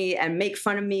laugh at me and make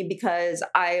fun of me because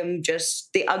I am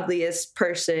just the ugliest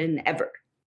person ever.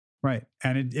 Right.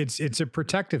 And it's a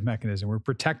protective mechanism. We're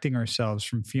protecting ourselves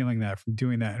from feeling that, from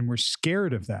doing that. And we're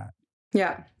scared of that.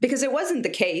 Yeah, because it wasn't the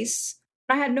case.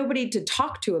 I had nobody to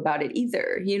talk to about it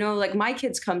either. Like my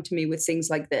kids come to me with things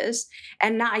like this,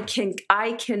 and now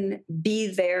I can be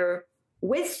there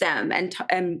with them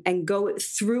and go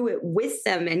through it with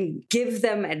them and give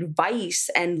them advice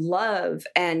and love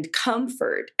and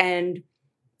comfort. And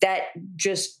that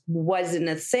just wasn't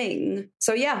a thing.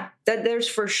 So yeah, there's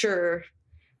for sure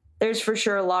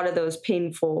a lot of those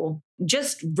painful,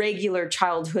 just regular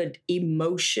childhood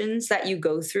emotions that you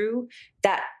go through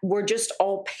that were just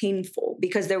all painful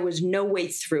because there was no way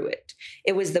through it.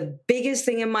 It was the biggest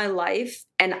thing in my life,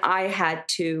 and I had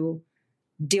to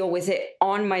deal with it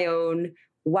on my own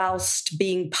whilst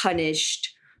being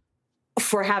punished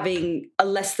for having a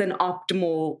less than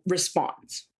optimal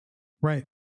response. Right.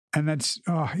 And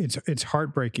it's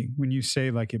heartbreaking when you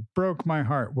say like, it broke my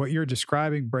heart. What you're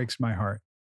describing breaks my heart.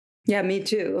 Yeah, me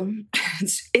too.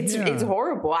 It's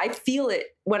horrible. I feel it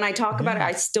when I talk about it.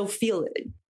 I still feel it.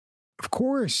 Of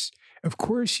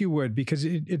course you would, because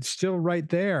it's still right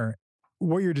there.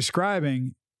 What you're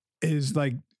describing is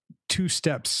like two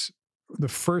steps. The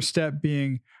first step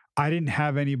being, I didn't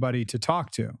have anybody to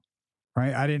talk to,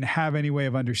 right? I didn't have any way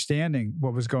of understanding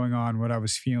what was going on, what I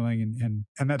was feeling.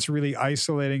 And that's really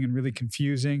isolating and really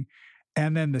confusing.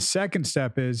 And then the second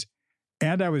step is,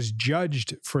 and I was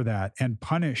judged for that and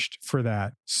punished for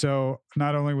that. So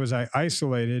not only was I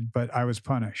isolated, but I was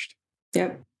punished.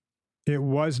 Yep. It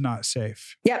was not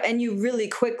safe. Yep. And you really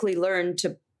quickly learn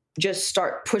to just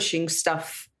start pushing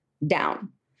stuff down.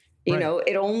 You know,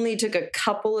 it only took a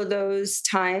couple of those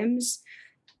times.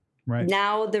 Right.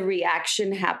 Now the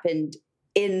reaction happened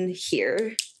in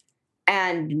here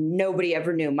and nobody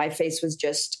ever knew. My face was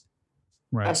just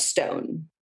a stone.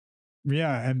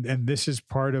 Yeah. And this is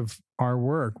part of our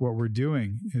work. What we're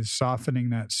doing is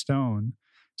softening that stone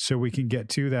so we can get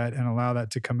to that and allow that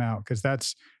to come out. Because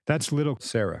that's little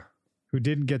Sarah, who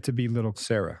didn't get to be little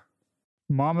Sarah.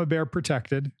 Mama bear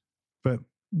protected, but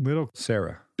little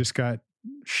Sarah just got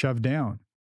shoved down.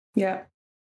 Yeah.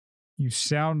 You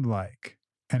sound like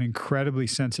an incredibly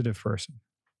sensitive person.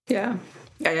 Yeah,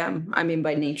 I am. I mean,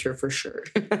 by nature, for sure.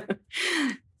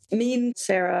 Mean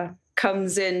Sarah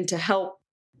comes in to help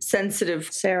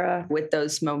sensitive Sarah with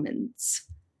those moments.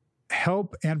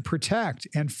 Help and protect,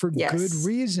 and for good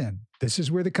reason. This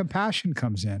is where the compassion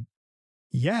comes in.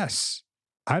 Yes,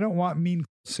 I don't want mean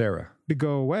Sarah to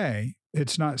go away.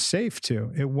 It's not safe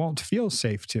to. It won't feel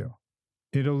safe to.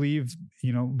 It'll leave,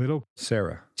 little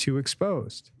Sarah too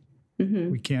exposed.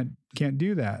 Mm-hmm. We can't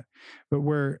do that. But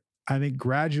we're, I think,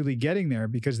 gradually getting there,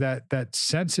 because that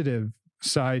sensitive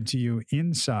side to you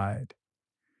inside,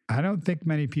 I don't think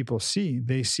many people see.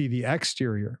 They see the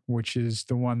exterior, which is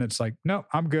the one that's like, no,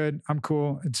 I'm good. I'm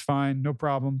cool. It's fine. No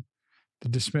problem.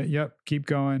 Yep, keep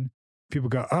going. People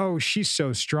go, oh, she's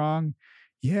so strong.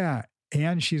 Yeah.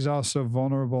 And she's also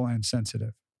vulnerable and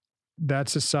sensitive.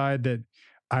 That's a side that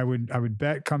I would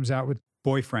bet comes out with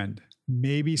boyfriend.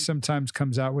 Maybe sometimes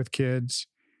comes out with kids.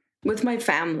 With my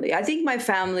family. I think my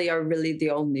family are really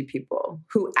the only people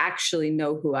who actually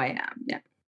know who I am. Yeah.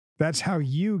 That's how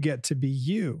you get to be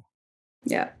you.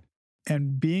 Yeah.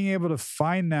 And being able to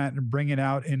find that and bring it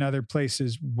out in other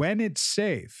places when it's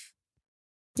safe.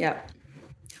 Yeah.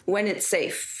 When it's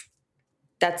safe.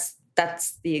 That's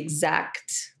the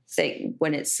exact thing,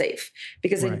 when it's safe.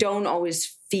 Because Right. I don't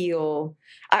always feel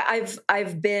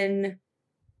I've been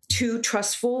too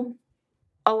trustful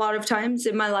a lot of times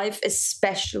in my life,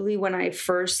 especially when I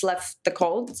first left the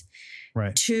cult.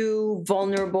 Right. Too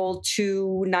vulnerable,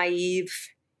 too naive,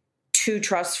 too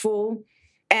trustful.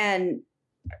 And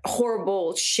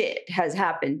horrible shit has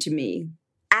happened to me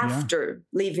after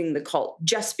leaving the cult,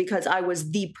 just because I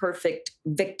was the perfect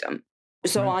victim.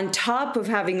 So Right. on top of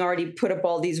having already put up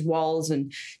all these walls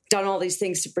and done all these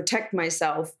things to protect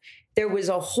myself, there was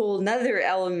a whole nother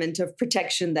element of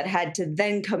protection that had to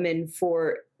then come in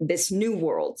for this new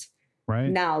world Right.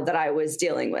 now that I was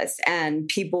dealing with. And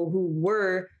people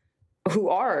who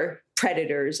are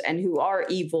predators and who are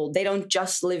evil, they don't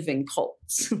just live in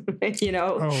cults,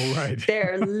 Oh, right.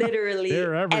 They're literally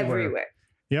They're everywhere.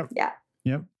 Yep. Yeah.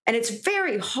 Yep. And it's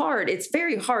very hard. It's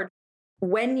very hard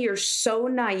when you're so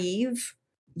naive,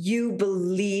 you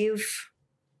believe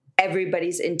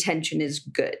everybody's intention is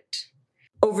good.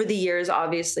 Over the years,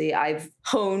 obviously, I've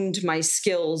honed my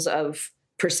skills of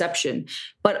perception,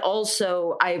 but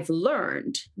also I've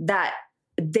learned that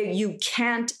you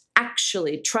can't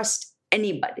actually trust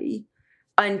anybody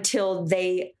until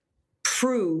they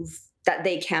prove that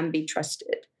they can be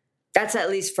trusted. That's at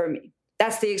least for me.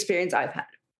 That's the experience I've had.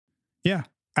 Yeah,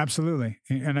 absolutely.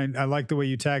 And I like the way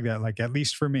you tag that, like, at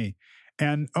least for me.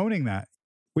 And owning that.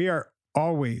 We are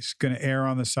always going to err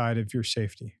on the side of your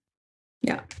safety.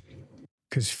 Yeah.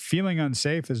 Because feeling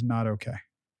unsafe is not okay.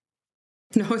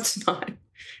 No, it's not.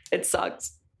 It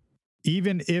sucks.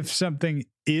 Even if something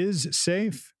is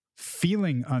safe,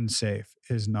 feeling unsafe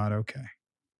is not okay.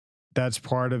 That's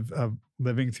part of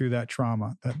living through that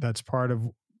trauma. That's part of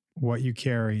what you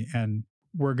carry. And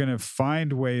we're going to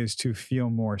find ways to feel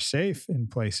more safe in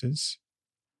places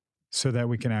so that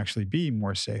we can actually be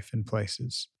more safe in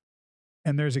places.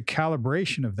 And there's a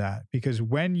calibration of that, because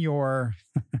when you're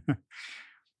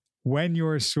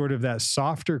sort of that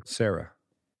softer Sarah,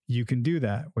 you can do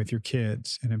that with your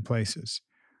kids and in places.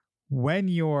 When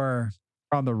you're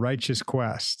on the righteous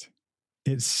quest,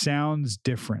 it sounds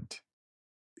different.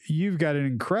 You've got an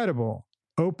incredible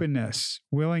openness,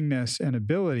 willingness, and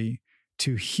ability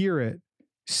to hear it,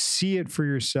 see it for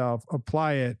yourself,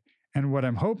 apply it. And what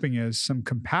I'm hoping is some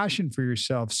compassion for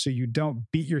yourself, so you don't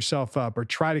beat yourself up or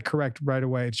try to correct right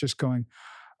away. It's just going,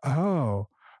 oh,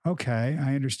 okay,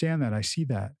 I understand that. I see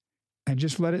that. And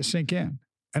just let it sink in.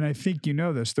 And I think you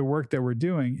know this, the work that we're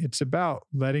doing, it's about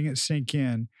letting it sink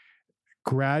in,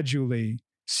 gradually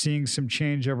seeing some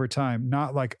change over time.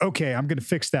 Not like, okay, I'm going to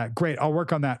fix that. Great, I'll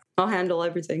work on that. I'll handle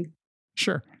everything.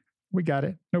 Sure, we got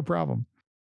it. No problem.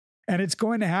 And it's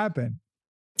going to happen.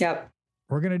 Yep.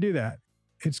 We're going to do that.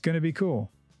 It's going to be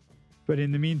cool. But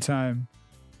in the meantime,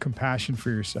 compassion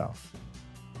for yourself.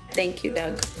 Thank you,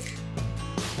 Doug.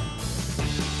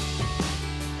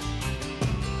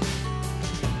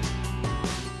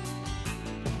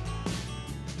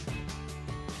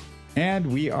 And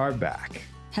we are back.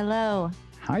 Hello.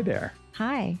 Hi there.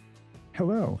 Hi.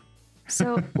 Hello.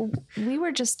 So we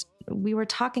were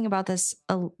talking about this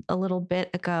a little bit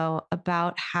ago,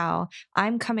 about how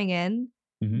I'm coming in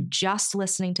just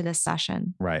listening to this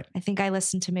session. Right. I think I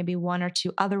listened to maybe one or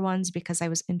two other ones because I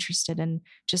was interested in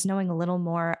just knowing a little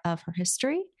more of her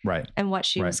history, right, and what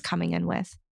she was coming in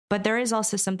with. But there is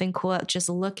also something cool at just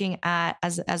looking at,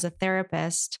 as a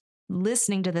therapist,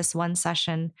 listening to this one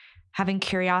session, having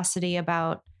curiosity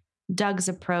about Doug's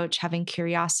approach, having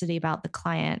curiosity about the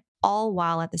client, all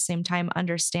while at the same time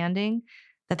understanding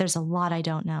that there's a lot I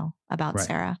don't know about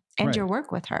Sarah and your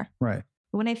work with her. Right.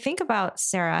 When I think about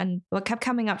Sarah, and what kept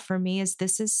coming up for me is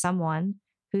this is someone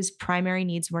whose primary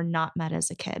needs were not met as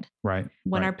a kid. Right.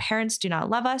 When our parents do not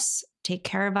love us, take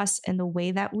care of us in the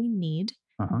way that we need,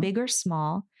 big or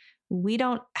small, we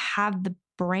don't have the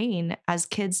brain as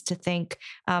kids to think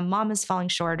mom is falling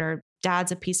short or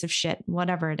dad's a piece of shit,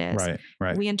 whatever it is.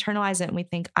 Right. We internalize it and we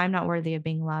think, I'm not worthy of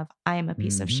being loved. I am a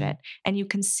piece of shit. And you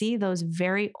can see those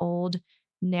very old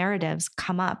narratives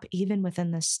come up even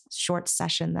within this short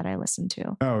session that I listened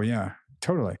to. Oh yeah,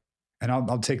 totally. And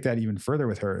I'll take that even further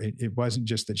with her. It wasn't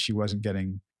just that she wasn't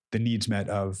getting the needs met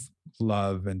of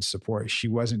love and support. She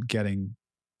wasn't getting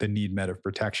the need met of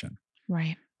protection.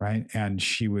 Right. Right. And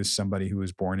she was somebody who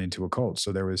was born into a cult.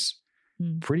 So there was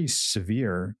pretty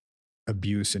severe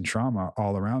abuse and trauma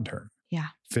all around her. Yeah.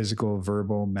 Physical,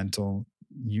 verbal, mental,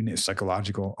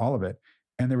 psychological, all of it.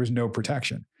 And there was no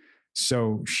protection.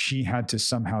 So she had to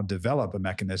somehow develop a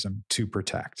mechanism to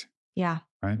protect. Yeah.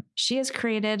 Right. She has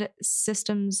created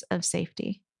systems of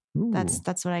safety. Ooh.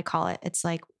 That's what I call it. It's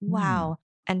like, wow.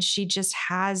 And she just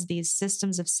has these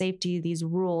systems of safety, these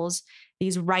rules,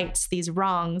 these rights, these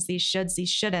wrongs, these shoulds,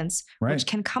 these shouldn'ts, which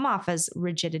can come off as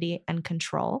rigidity and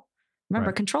control.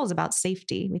 Remember, control is about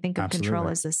safety. We think of control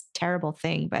as this terrible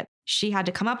thing, but she had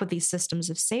to come up with these systems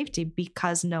of safety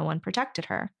because no one protected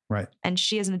her. Right. And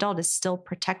she as an adult is still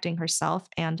protecting herself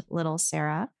and little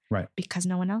Sarah because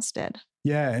no one else did.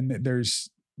 Yeah. And there's,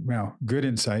 good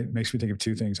insight. Makes me think of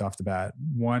two things off the bat.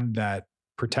 One, that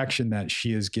protection that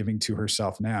she is giving to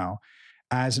herself now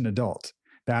as an adult.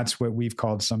 That's what we've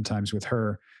called sometimes with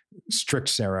her strict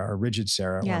Sarah or rigid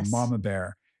Sarah or mama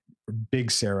bear, or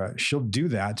big Sarah. She'll do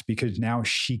that because now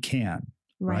she can,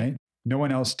 right? No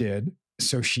one else did.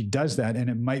 So she does that, and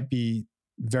it might be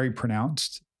very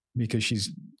pronounced because she's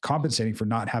compensating for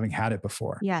not having had it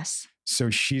before. Yes. So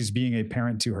she's being a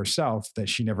parent to herself that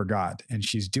she never got. And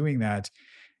she's doing that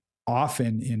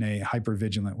often in a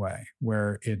hypervigilant way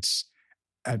where it's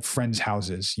at friends'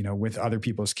 houses, with other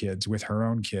people's kids, with her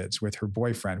own kids, with her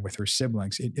boyfriend, with her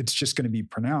siblings. It's just going to be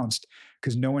pronounced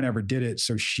because no one ever did it.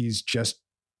 So she's just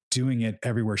doing it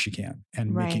everywhere she can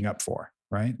and making up for,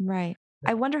 right? Right.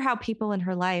 I wonder how people in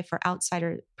her life or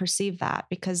outsiders perceive that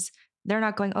because they're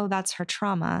not going, oh, that's her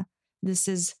trauma. This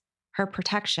is her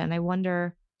protection. I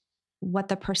wonder what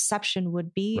the perception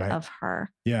would be of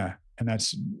her. Yeah. And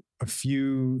that's a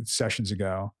few sessions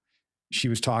ago. She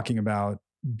was talking about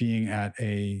being at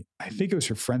I think it was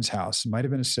her friend's house, might have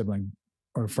been a sibling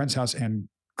or a friend's house, and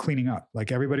cleaning up.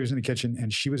 Like everybody was in the kitchen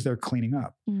and she was there cleaning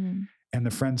up. And the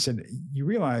friend said, you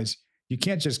realize you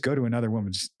can't just go to another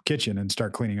woman's kitchen and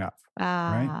start cleaning up.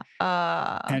 Right.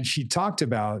 And she talked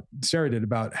about, Sarah did,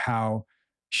 about how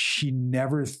she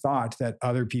never thought that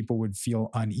other people would feel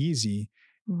uneasy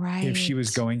if she was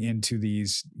going into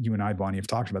these, you and I, Bonnie, have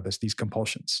talked about this, these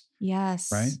compulsions. Yes.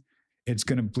 Right. It's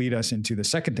going to lead us into the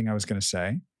second thing I was going to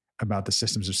say about the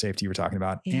systems of safety you were talking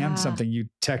about and something you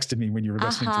texted me when you were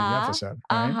listening to the episode.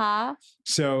 Right?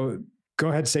 So go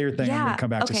ahead, say your thing. I'm going to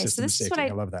come back to systems of safety. I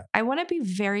love that. I want to be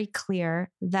very clear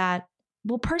that,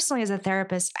 well, personally as a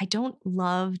therapist, I don't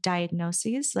love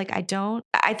diagnoses.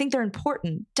 I think they're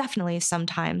important, definitely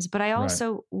sometimes, but I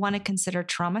also want to consider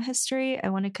trauma history. I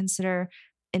want to consider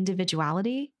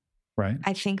individuality. Right.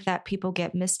 I think that people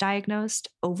get misdiagnosed,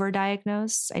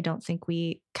 overdiagnosed. I don't think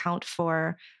we count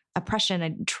for oppression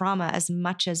and trauma as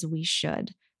much as we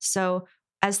should. So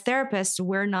as therapists,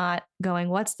 we're not going,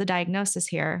 what's the diagnosis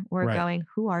here? We're going,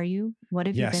 who are you? What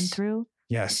have you been through?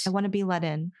 Yes. I want to be let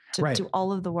in to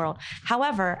all of the world.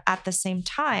 However, at the same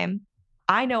time,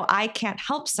 I know I can't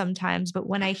help sometimes, but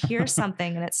when I hear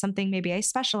something and it's something maybe I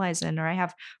specialize in or I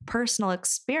have personal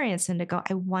experience in, to go,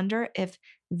 I wonder if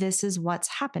this is what's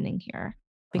happening here.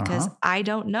 Because I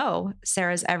don't know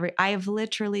Sarah's I have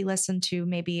literally listened to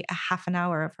maybe a half an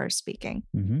hour of her speaking,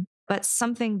 but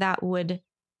something that would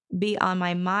be on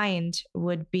my mind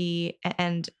would be,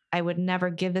 and I would never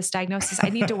give this diagnosis. I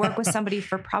need to work with somebody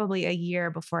for probably a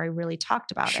year before I really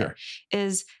talked about it,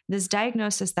 is this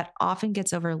diagnosis that often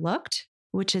gets overlooked,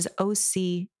 which is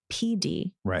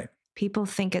OCPD. Right. People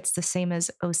think it's the same as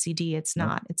OCD. It's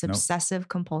not. It's obsessive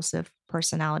compulsive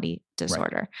personality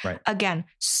disorder. Right. Again,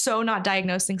 so not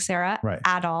diagnosing Sarah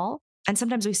at all. And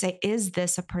sometimes we say, is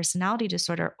this a personality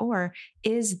disorder or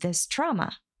is this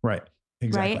trauma? Right.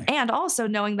 Exactly. Right. And also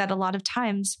knowing that a lot of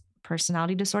times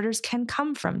personality disorders can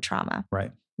come from trauma.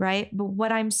 Right. Right. But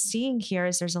what I'm seeing here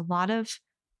is there's a lot of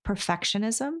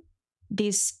perfectionism,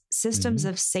 these systems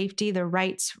of safety, the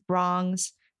rights,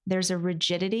 wrongs, there's a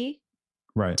rigidity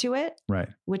to it. Right.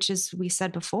 Which is, we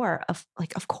said before,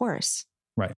 of course.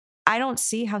 Right. I don't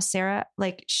see how Sarah,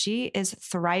 like she is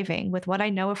thriving with what I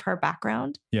know of her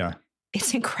background. Yeah.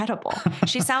 It's incredible.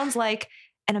 She sounds like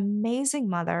an amazing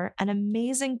mother, an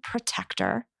amazing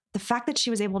protector. The fact that she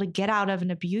was able to get out of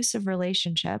an abusive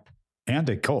relationship and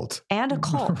a cult.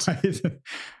 Right?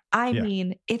 I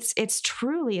mean, it's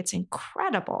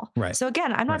incredible. Right. So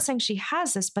again, I'm not saying she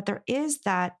has this, but there is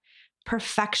that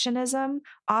perfectionism.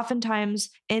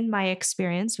 Oftentimes in my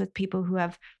experience with people who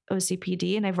have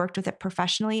OCPD, and I've worked with it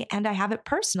professionally and I have it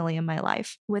personally in my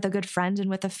life with a good friend and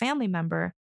with a family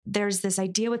member, there's this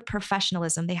idea with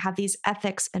professionalism. They have these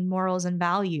ethics and morals and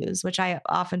values, which I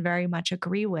often very much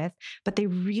agree with, but they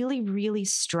really, really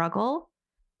struggle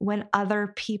when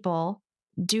other people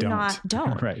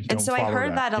don't. Right. And so I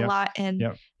heard that a lot.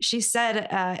 And she said,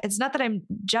 it's not that I'm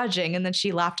judging. And then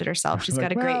she laughed at herself. She's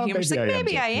got a great humor. She's like,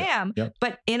 maybe I am.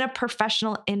 But in a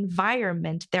professional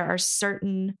environment, there are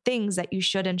certain things that you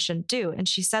should and shouldn't do. And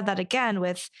she said that again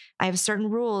with, I have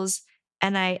certain rules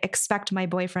and I expect my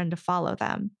boyfriend to follow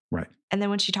them. Right. And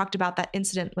then when she talked about that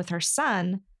incident with her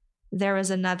son, there was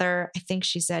another, I think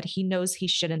she said, he knows he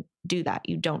shouldn't do that.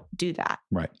 You don't do that.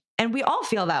 Right. And we all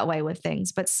feel that way with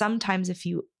things. But sometimes if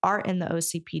you are in the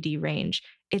OCPD range,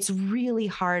 it's really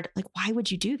hard. Like, why would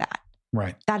you do that?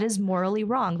 Right. That is morally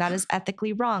wrong. That is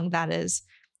ethically wrong. That is.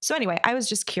 So anyway, I was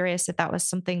just curious if that was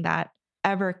something that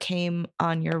ever came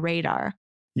on your radar.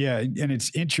 Yeah. And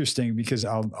it's interesting because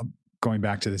I'll going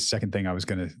back to the second thing I was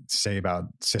going to say about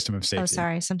system of safety. Oh,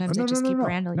 sorry. Sometimes I just keep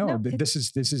rambling. No, this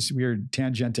is we're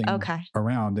tangenting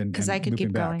around and because I could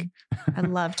keep going. I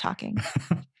love talking.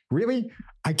 Really?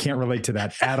 I can't relate to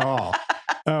that at all.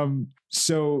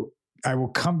 So I will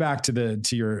come back to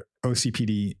your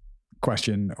OCPD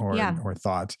question or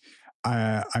thought.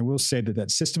 I will say that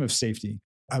system of safety,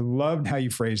 I loved how you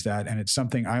phrased that. And it's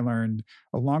something I learned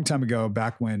a long time ago,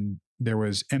 back when there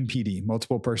was MPD,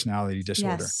 multiple personality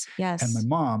disorder. Yes. And my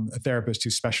mom, a therapist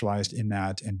who specialized in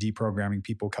that and deprogramming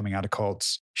people coming out of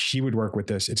cults, she would work with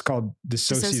this. It's called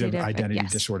dissociative identity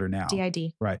disorder now.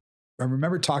 DID. Right. I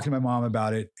remember talking to my mom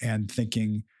about it and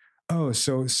thinking, oh,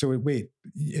 so wait,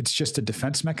 it's just a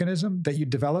defense mechanism that you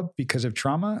develop because of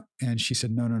trauma? And she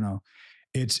said, no.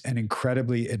 It's an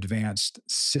incredibly advanced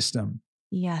system.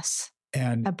 Yes.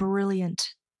 And a brilliant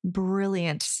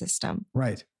system.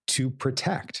 Right. To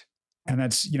protect. And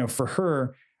that's, for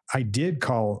her, I did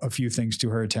call a few things to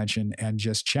her attention and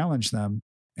just challenge them,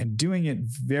 and doing it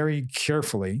very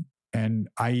carefully. And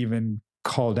I even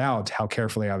called out how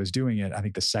carefully I was doing it. I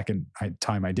think the second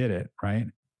time I did it. Right.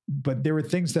 But there were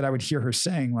things that I would hear her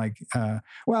saying like,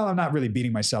 well, I'm not really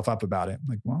beating myself up about it. I'm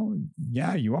like, well,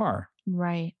 yeah, you are.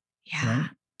 Right. Yeah. Right?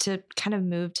 To kind of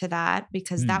move to that,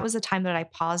 because that was a time that I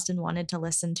paused and wanted to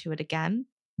listen to it again.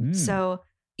 So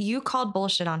you called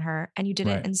bullshit on her and you did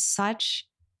it in such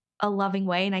a loving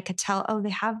way. And I could tell, oh,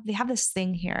 they have this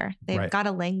thing here. They've got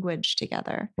a language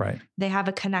together. Right. They have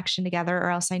a connection together, or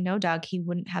else I know Doug, he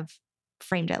wouldn't have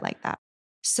framed it like that.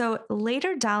 So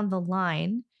later down the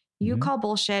line, you call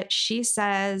bullshit. She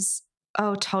says,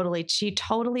 oh, totally. She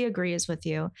totally agrees with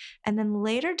you. And then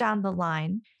later down the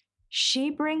line,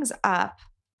 she brings up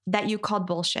that you called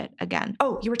bullshit again.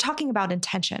 Oh, you were talking about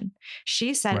intention.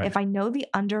 She said, if I know the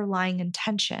underlying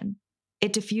intention,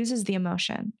 it diffuses the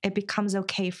emotion. It becomes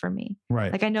okay for me.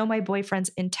 Right. Like I know my boyfriend's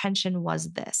intention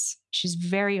was this. She's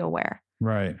very aware.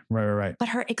 Right. But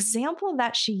her example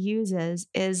that she uses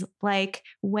is like,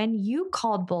 when you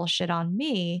called bullshit on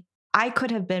me, I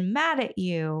could have been mad at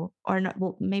you, or not,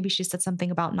 well, maybe she said something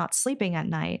about not sleeping at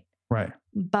night. Right.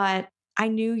 But I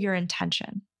knew your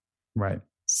intention. Right.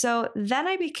 So then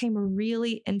I became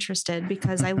really interested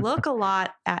because I look a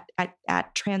lot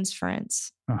at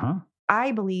transference.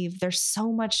 I believe there's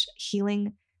so much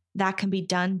healing that can be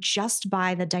done just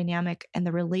by the dynamic and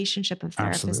the relationship of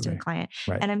therapist and client.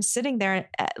 Right. And I'm sitting there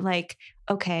like,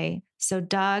 okay, so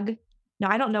Doug, no,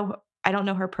 I don't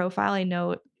know her profile. I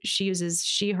know she uses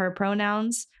she, her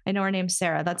pronouns. I know her name's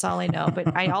Sarah. That's all I know.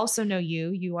 But I also know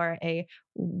you are a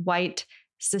white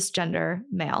cisgender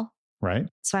male. Right.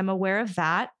 So I'm aware of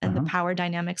that and the power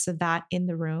dynamics of that in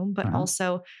the room. But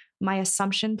also my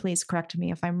assumption, please correct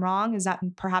me if I'm wrong, is that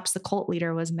perhaps the cult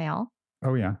leader was male.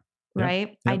 Oh, yeah. Right.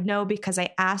 Yep. I know because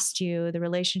I asked you the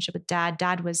relationship with dad.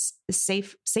 Dad was the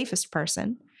safest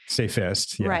person.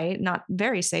 Safest. Yeah. Right. Not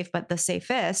very safe, but the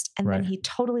safest. And then he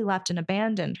totally left and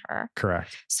abandoned her.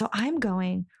 Correct. So I'm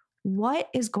going, what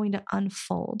is going to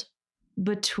unfold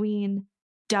between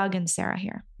Doug and Sarah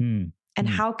here? And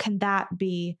how can that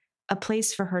be a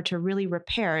place for her to really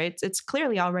repair? It's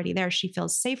clearly already there. She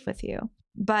feels safe with you,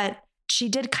 but she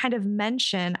did kind of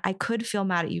mention, I could feel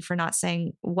mad at you for not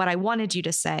saying what I wanted you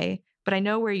to say, but I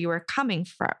know where you were coming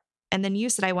And then you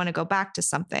said, I want to go back to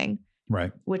something,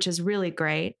 Right. which is really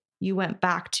great. You went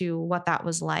back to what that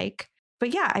was like.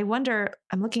 But yeah, I wonder,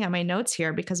 I'm looking at my notes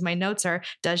here because my notes are,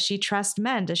 does she trust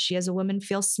men? Does she as a woman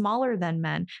feel smaller than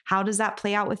men? How does that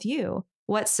play out with you?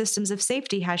 What systems of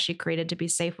safety has she created to be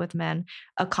safe with men?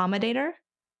 Accommodator?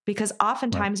 Because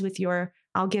oftentimes with your,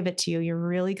 I'll give it to you, you're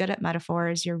really good at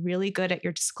metaphors. You're really good at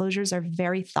your disclosures are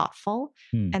very thoughtful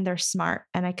and they're smart.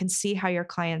 And I can see how your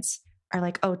clients are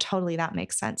like, oh, totally, that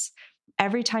makes sense.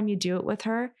 Every time you do it with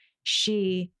her,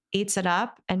 she eats it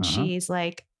up and she's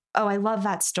like, oh, I love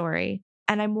that story.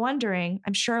 And I'm wondering,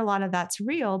 I'm sure a lot of that's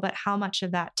real, but how much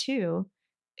of that too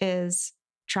is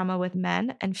trauma with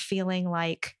men and feeling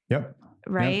like,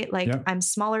 I'm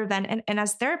smaller than, and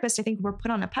as therapists, I think we're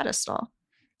put on a pedestal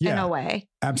in a way.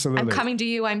 Absolutely. I'm coming to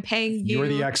you, I'm paying you. You're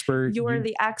the expert. You're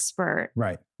the expert.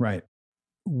 Right.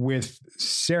 With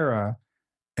Sarah,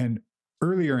 an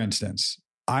earlier instance,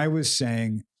 I was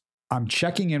saying, I'm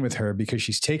checking in with her because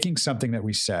she's taking something that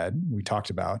we talked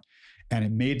about, and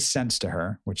it made sense to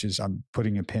her, which is, I'm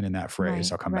putting a pin in that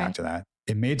phrase. I'll come back to that.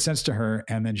 It made sense to her.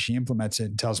 And then she implements it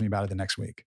and tells me about it the next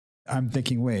week. I'm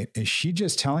thinking, wait, is she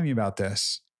just telling me about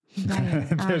this? Right.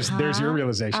 There's your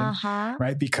realization,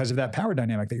 right? Because of that power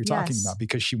dynamic that you're talking about,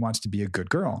 because she wants to be a good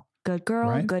girl. Good girl,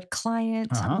 right? Good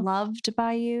client, loved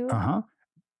by you.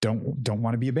 Don't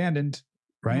want to be abandoned,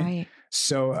 right?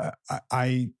 So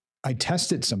I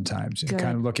test it sometimes and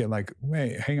kind of look at like,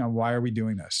 wait, hang on, why are we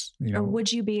doing this? Or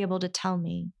would you be able to tell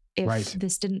me if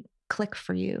this didn't click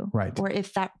for you? Right. Or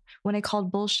if that, when I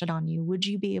called bullshit on you, would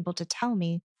you be able to tell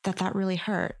me that really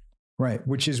hurt? Right.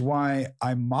 Which is why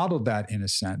I modeled that in a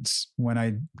sense when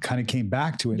I kind of came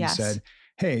back to it and said,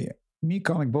 hey, me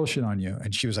calling bullshit on you.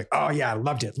 And she was like, oh yeah,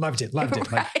 loved it. Like,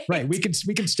 we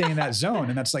can stay in that zone.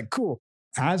 And that's like, cool.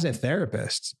 As a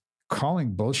therapist,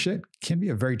 calling bullshit can be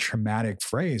a very traumatic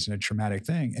phrase and a traumatic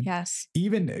thing. And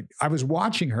even I was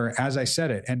watching her as I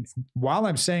said it. And while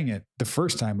I'm saying it the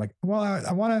first time, like, well,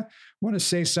 I want to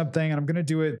say something and I'm going to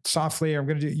do it softly. I'm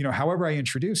going to do, however I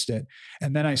introduced it.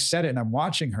 And then I said it and I'm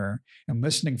watching her and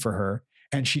listening for her.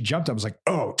 And she jumped up. I was like,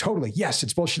 oh, totally. Yes,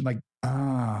 it's bullshit. Like,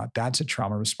 that's a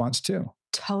trauma response too.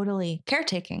 Totally.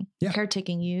 Caretaking. Yeah.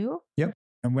 Caretaking you. Yep.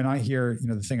 And when I hear,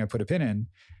 the thing I put a pin in,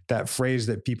 that phrase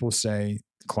that people say,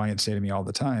 clients say to me all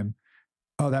the time,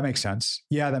 oh, that makes sense.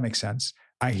 Yeah, that makes sense.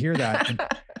 I hear that. And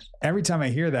every time I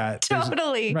hear that.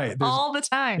 Totally. All the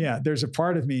time. Yeah. There's a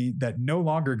part of me that no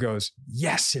longer goes,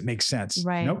 yes, it makes sense.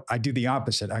 Right. Nope. I do the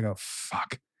opposite. I go,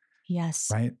 fuck. Yes.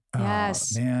 Right.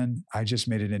 Yes. Oh, man, I just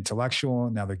made it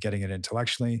intellectual. Now they're getting it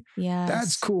intellectually. Yeah.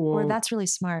 That's cool. Or that's really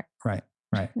smart. Right.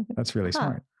 That's really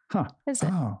smart. Huh. Is it?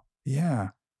 Oh, yeah.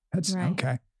 That's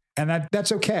okay. And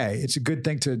that's okay. It's a good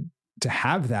thing to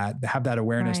have that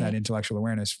awareness, that intellectual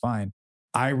awareness. Fine.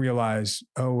 I realize,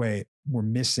 oh, wait, we're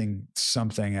missing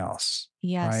something else.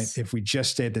 Yes. Right. If we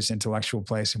just stay at this intellectual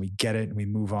place and we get it and we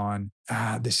move on,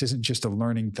 this isn't just a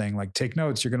learning thing. Like, take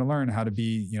notes. You're going to learn how to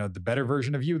be, the better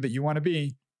version of you that you want to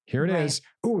be. Here it is.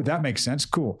 Oh, that makes sense.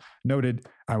 Cool. Noted.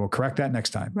 I will correct that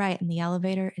next time. Right. And the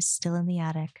elevator is still in the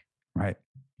attic. Right.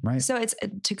 So it's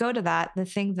to go to that, the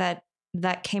thing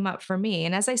that came up for me.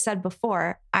 And as I said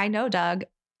before, I know, Doug,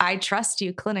 I trust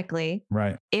you clinically.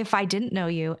 Right. If I didn't know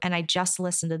you and I just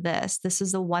listened to this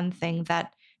is the one thing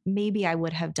that maybe I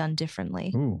would have done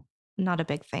differently. Ooh. Not a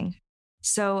big thing.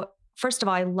 So first of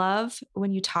all, I love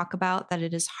when you talk about that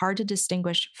it is hard to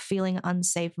distinguish feeling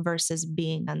unsafe versus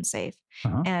being unsafe.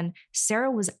 And Sarah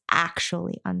was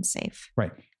actually unsafe.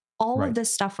 Right. All of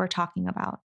this stuff we're talking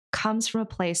about comes from a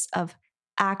place of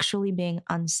actually being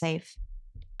unsafe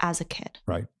as a kid.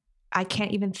 Right. I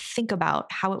can't even think about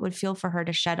how it would feel for her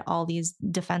to shed all these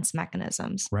defense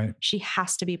mechanisms. Right. She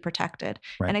has to be protected.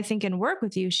 Right. And I think in work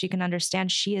with you, she can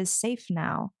understand she is safe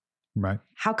now. Right.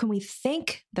 How can we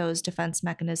thank those defense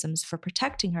mechanisms for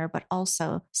protecting her, but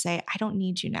also say, I don't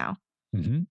need you now.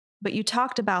 Mm-hmm. But you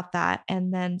talked about that.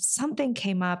 And then something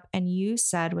came up and you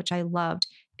said, which I loved,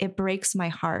 it breaks my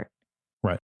heart.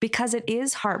 Right. Because it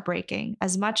is heartbreaking.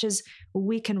 As much as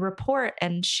we can report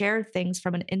and share things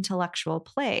from an intellectual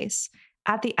place,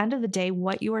 at the end of the day,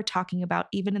 what you are talking about,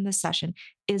 even in this session,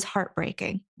 is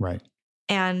heartbreaking. Right.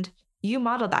 And you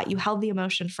modeled that. You held the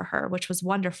emotion for her, which was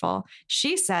wonderful.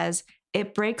 She says,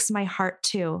 it breaks my heart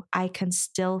too. I can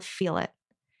still feel it.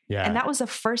 Yeah. And that was the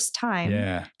first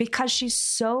time because she's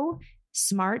so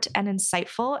smart and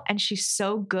insightful and she's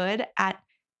so good at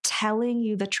telling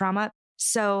you the trauma.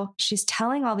 So she's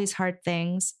telling all these hard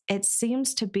things. It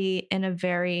seems to be in a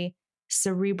very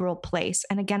cerebral place.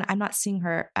 And again, I'm not seeing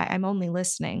her. I'm only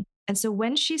listening. And so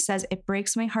when she says, it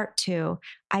breaks my heart too,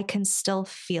 I can still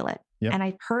feel it. Yep. And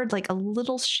I heard like a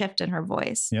little shift in her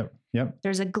voice. Yep.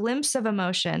 There's a glimpse of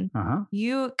emotion.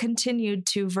 You continued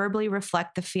to verbally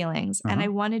reflect the feelings. And I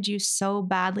wanted you so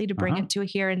badly to bring it to a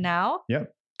here and now.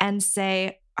 And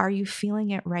say, are you feeling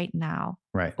it right now?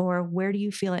 Right. Or where do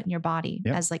you feel it in your body?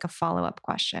 As like a follow-up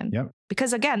question.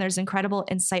 Because again, there's incredible,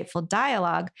 insightful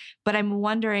dialogue, but I'm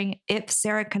wondering if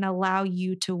Sarah can allow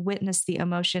you to witness the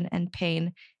emotion and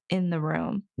pain in the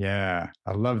room. Yeah.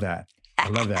 I love that.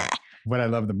 What I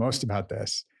love the most about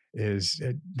this is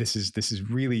this is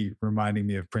really reminding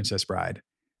me of Princess Bride.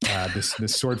 This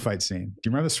sword fight scene. Do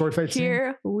you remember the sword fight scene?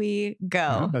 Here we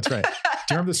go. That's right.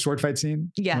 Do you remember the sword fight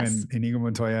scene? Yes. When Inigo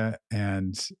Montoya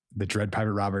and the Dread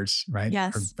Pirate Roberts, right?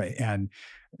 Yes. And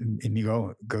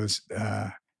Inigo goes,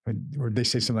 or they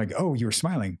say something like, "Oh, you were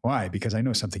smiling. Why? Because I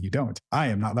know something you don't. I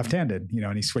am not left-handed."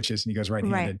 And he switches and he goes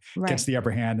right-handed, gets the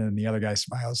upper hand, and the other guy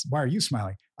smiles. "Why are you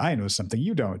smiling? I know something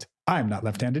you don't. I'm not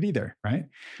left-handed either." Right.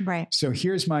 Right. So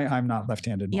here's my "I'm not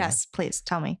left-handed" moment. Yes, please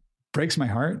tell me. Breaks my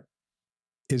heart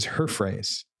is her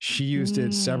phrase. She used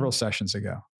it several sessions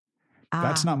ago.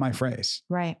 That's not my phrase.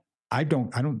 Right. I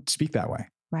don't speak that way.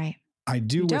 Right. I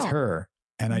do with her,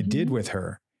 and I did with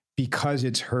her because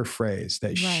it's her phrase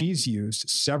that she's used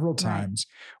several times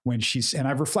when and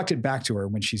I've reflected back to her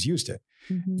when she's used it.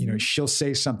 She'll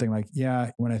say something like,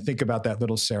 "Yeah, when I think about that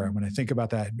little Sarah, when I think about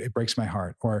that, it breaks my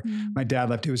heart." Or my dad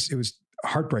left. It was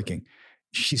heartbreaking.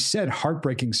 She said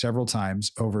heartbreaking several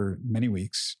times over many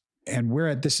weeks. And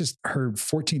this is her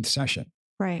 14th session.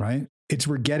 Right.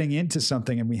 We're getting into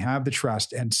something and we have the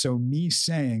trust. And so me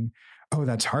saying, "Oh,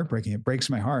 that's heartbreaking. It breaks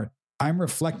my heart." I'm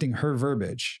reflecting her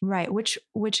verbiage. Right. Which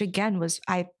again was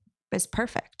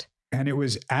perfect. And it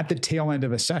was at the tail end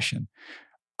of a session.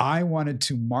 I wanted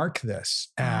to mark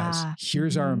this as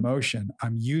here's our emotion.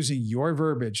 I'm using your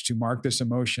verbiage to mark this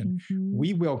emotion.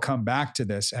 We will come back to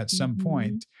this at some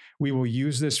point. We will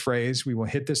use this phrase. We will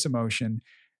hit this emotion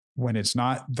when it's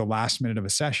not the last minute of a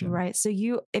session. Right. So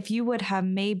if you would have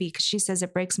maybe, because she says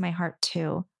it breaks my heart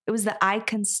too. It was that I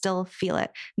can still feel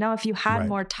it. Now, if you had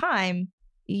more time,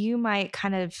 you might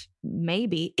kind of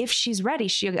maybe, if she's ready,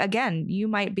 you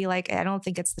might be like, "I don't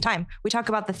think it's the time." We talk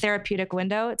about the therapeutic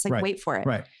window. It's like, wait for it.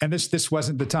 Right. And this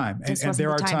wasn't the time. And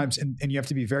there are times, and you have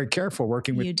to be very careful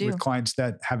working with clients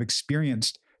that have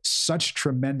experienced such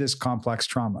tremendous complex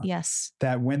trauma. Yes.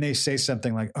 That when they say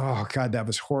something like, "Oh God, that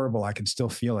was horrible. I can still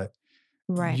feel it."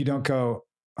 Right. You don't go,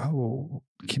 "Oh,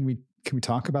 can we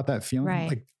talk about that feeling?" Right.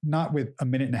 Like not with a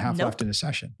minute and a half left in a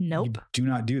session. Nope. You do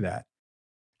not do that.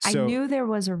 So, I knew there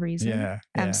was a reason. Yeah.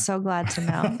 I'm so glad to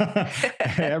know.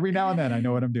 Every now and then I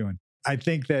know what I'm doing. I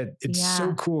think that it's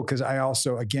so cool because I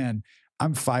also, again,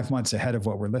 I'm 5 months ahead of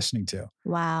what we're listening to.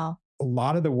 Wow. A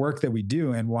lot of the work that we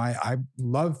do and why I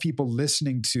love people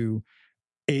listening to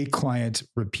a client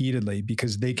repeatedly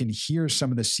because they can hear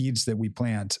some of the seeds that we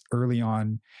plant early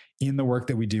on in the work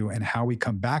that we do and how we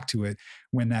come back to it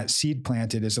when that seed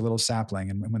planted is a little sapling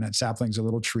and when that sapling is a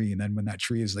little tree. And then when that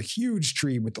tree is a huge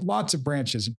tree with lots of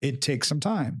branches, it takes some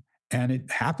time and it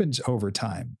happens over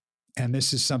time. And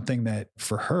this is something that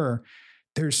for her,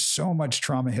 there's so much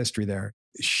trauma history there.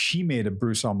 She made a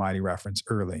Bruce Almighty reference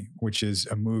early, which is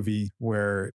a movie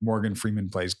where Morgan Freeman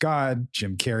plays God.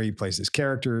 Jim Carrey plays this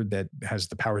character that has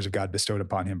the powers of God bestowed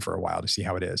upon him for a while to see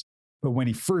how it is. But when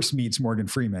he first meets Morgan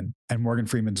Freeman and Morgan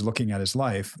Freeman's looking at his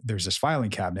life, there's this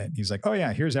filing cabinet. He's like, "Oh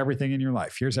yeah, here's everything in your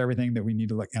life. Here's everything that we need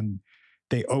to look." And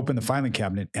they open the filing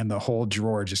cabinet and the whole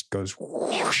drawer just goes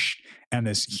whoosh. And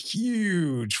this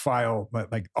huge file,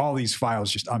 like all these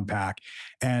files just unpack.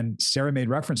 And Sarah made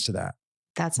reference to that.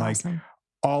 That's awesome.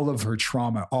 All of her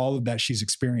trauma, all of that she's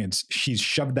experienced, she's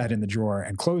shoved that in the drawer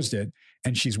and closed it.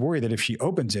 And she's worried that if she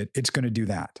opens it, it's going to do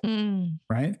that.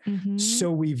 Right.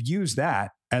 So we've used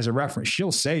that as a reference.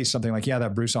 She'll say something like, "Yeah,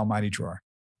 that Bruce Almighty drawer."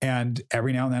 And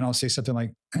every now and then I'll say something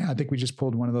like, "I think we just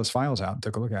pulled one of those files out and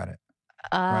took a look at it."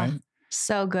 Right.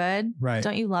 So good. Right.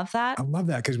 Don't you love that? I love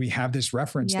that because we have this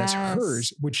reference that's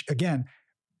hers, which again,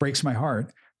 breaks my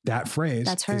heart. That phrase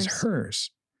is hers.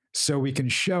 So we can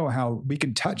show how we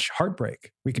can touch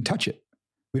heartbreak. We can touch it.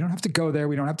 We don't have to go there.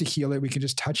 We don't have to heal it. We can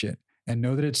just touch it and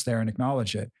know that it's there and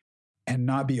acknowledge it and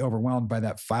not be overwhelmed by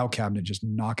that file cabinet just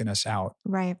knocking us out.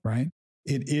 Right. Right.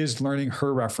 It is learning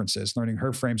her references, learning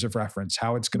her frames of reference,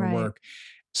 how it's going to work.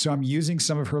 So I'm using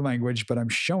some of her language, but I'm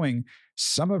showing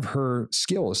some of her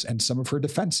skills and some of her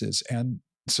defenses and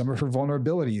some of her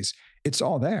vulnerabilities. It's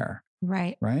all there.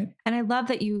 Right. Right. And I love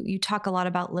that you talk a lot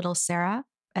about little Sarah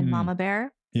and Mama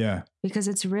Bear. Yeah. Because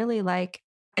it's really like,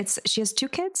 she has 2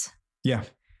 kids. Yeah.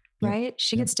 Right.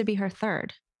 She gets to be her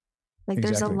third. Like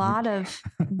there's a lot of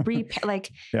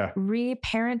reparenting.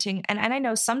 And I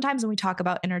know sometimes when we talk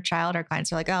about inner child, our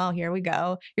clients are like, oh, here we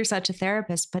go. You're such a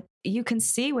therapist. But you can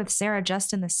see with Sarah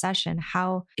just in the session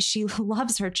how she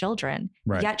loves her children,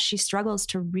 yet she struggles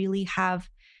to really have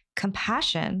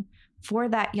compassion for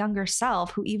that younger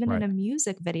self who even in a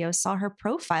music video saw her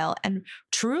profile and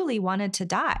truly wanted to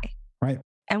die. Right.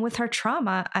 And with her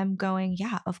trauma, I'm going,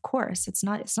 yeah, of course. It's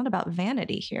not about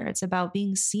vanity here. It's about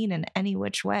being seen in any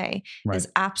which way is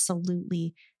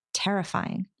absolutely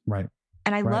terrifying. Right.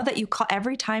 And I love that you call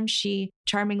every time she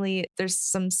charmingly, there's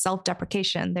some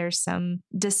self-deprecation, there's some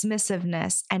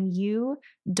dismissiveness, and you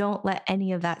don't let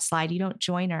any of that slide. You don't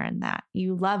join her in that.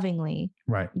 You lovingly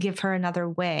give her another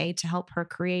way to help her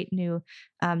create new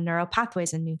neural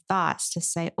pathways and new thoughts to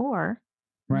say, or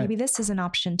maybe this is an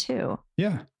option too.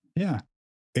 Yeah. Yeah.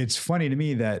 It's funny to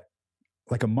me that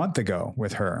like a month ago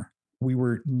with her, we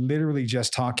were literally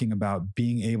just talking about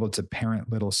being able to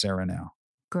parent little Sarah now.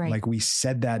 Great. Like we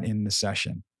said that in the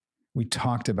session. We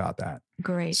talked about that.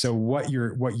 Great. So what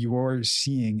you're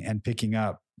seeing and picking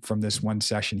up from this one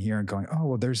session here and going, oh,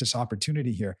 well, there's this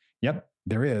opportunity here. Yep,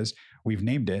 there is. We've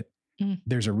named it.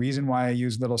 There's a reason why I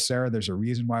use little Sarah. There's a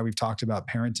reason why we've talked about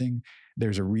parenting.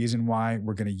 There's a reason why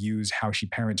we're going to use how she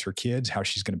parents her kids, how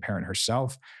she's going to parent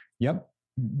herself. Yep.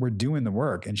 We're doing the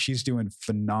work and she's doing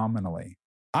phenomenally.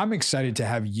 I'm excited to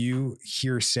have you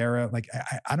hear Sarah, like,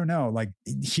 I don't know, like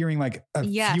hearing like a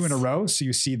few in a row. So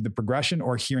you see the progression,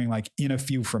 or hearing like in a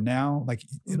few from now, like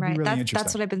it'll be really interesting.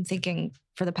 That's what I've been thinking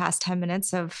for the past 10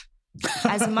 minutes of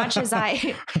as much as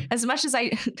I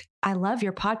love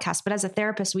your podcast, but as a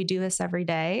therapist, we do this every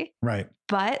day. Right.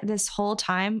 But this whole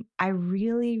time, I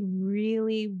really,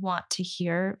 really want to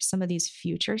hear some of these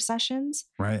future sessions.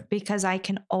 Right. Because I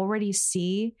can already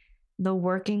see the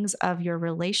workings of your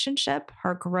relationship,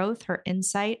 her growth, her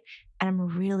insight. And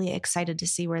I'm really excited to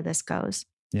see where this goes.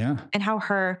 Yeah. And how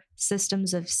her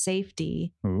systems of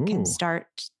safety can start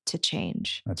to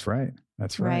change. That's right.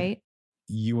 That's right.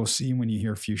 You will see when you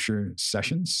hear future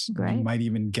sessions. Great. You might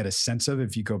even get a sense of,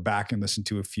 if you go back and listen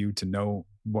to a few, to know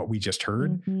what we just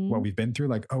heard, what we've been through,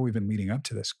 like, oh, we've been leading up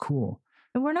to this. Cool.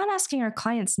 And we're not asking our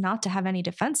clients not to have any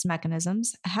defense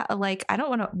mechanisms. Like, I don't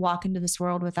want to walk into this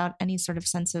world without any sort of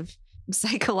sense of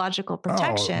psychological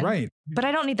protection. Oh, right. But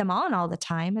I don't need them on all the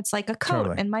time. It's like a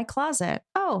coat in my closet.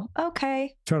 Oh,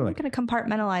 okay. Totally. I'm going to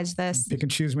compartmentalize this. Pick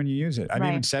and choose when you use it. I've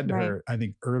even said to her, I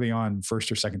think early on,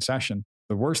 first or second session,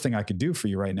 the worst thing I could do for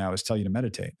you right now is tell you to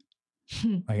meditate.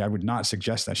 Like, I would not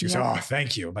suggest that. She said, oh,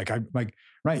 thank you.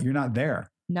 Right. You're not there.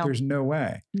 No. There's no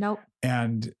way. Nope.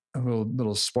 And a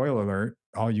little spoiler alert,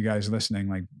 all you guys listening,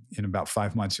 like in about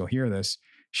 5 months, you'll hear this.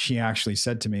 She actually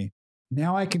said to me,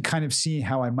 now I can kind of see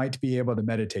how I might be able to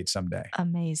meditate someday.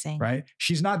 Amazing. Right.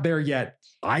 She's not there yet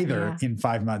either in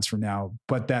 5 months from now,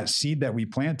 but that seed that we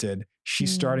planted,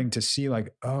 she's starting to see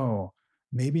like, oh,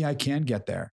 maybe I can get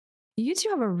there. You two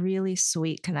have a really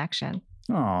sweet connection.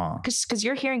 Oh, because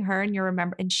you're hearing her and you're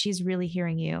and she's really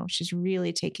hearing you. She's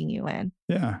really taking you in.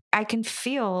 Yeah. I can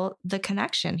feel the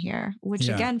connection here, which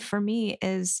again, for me,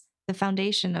 is the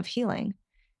foundation of healing.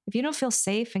 If you don't feel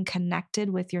safe and connected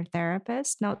with your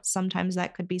therapist, now sometimes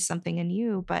that could be something in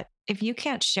you, but if you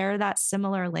can't share that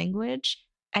similar language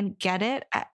and get it,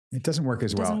 it doesn't work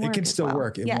as well. It can still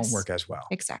work. It won't work as well.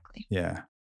 Exactly. Yeah.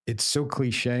 It's so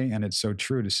cliche and it's so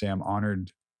true to say I'm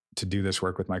honored to do this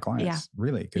work with my clients,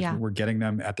 really, because we're getting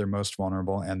them at their most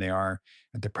vulnerable and they are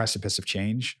at the precipice of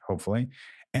change, hopefully,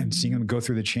 and seeing them go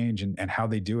through the change and how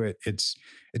they do it. It's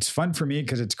fun for me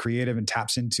because it's creative and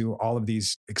taps into all of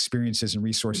these experiences and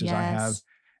resources I have.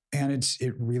 And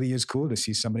it really is cool to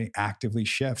see somebody actively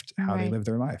shift how they live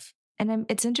their life. And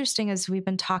it's interesting, as we've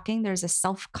been talking, there's a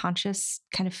self-conscious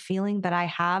kind of feeling that I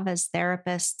have as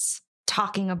therapists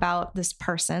talking about this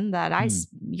person that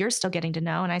you're still getting to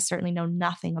know. And I certainly know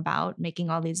nothing about, making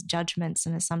all these judgments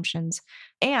and assumptions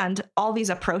and all these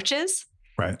approaches,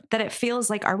 that it feels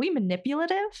like, are we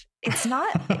manipulative? It's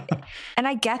not. And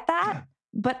I get that.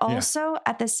 But also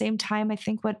at the same time, I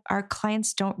think what our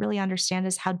clients don't really understand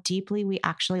is how deeply we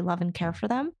actually love and care for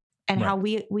them. And how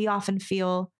we often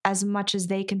feel, as much as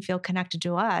they can feel connected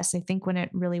to us. I think when it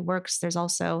really works,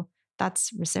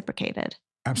 that's reciprocated.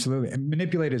 Absolutely. And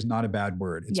manipulate is not a bad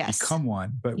word. It's become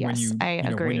one. But when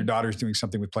when your daughter's doing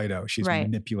something with Play-Doh, she's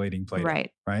manipulating Play-Doh.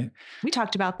 Right. We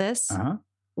talked about this.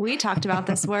 We talked about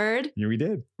this word. Yeah, we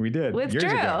did. With years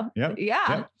Drew. Ago. Yep.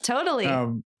 Yeah, totally.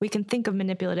 We can think of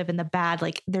manipulative in the bad,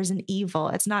 like there's an evil.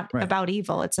 It's not about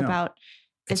evil. It's about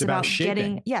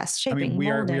shaping. Shaping. I mean, we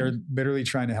are literally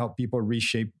trying to help people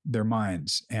reshape their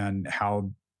minds and how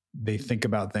they think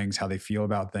about things, how they feel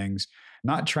about things,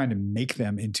 not trying to make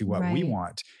them into what we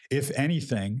want. If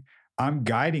anything, I'm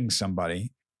guiding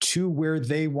somebody to where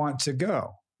they want to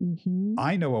go. Mm-hmm.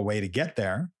 I know a way to get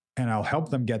there, and I'll help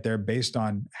them get there based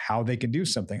on how they can do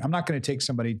something. I'm not going to take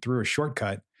somebody through a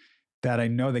shortcut that I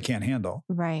know they can't handle.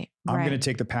 Right. I'm going to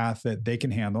take the path that they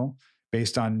can handle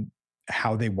based on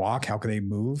how they walk, how can they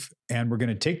move. And we're going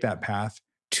to take that path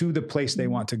to the place they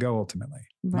want to go ultimately,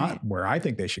 not where I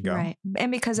think they should go. Right.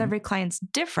 And because every client's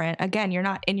different, again, you're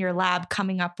not in your lab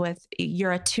coming up with,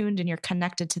 you're attuned and you're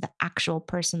connected to the actual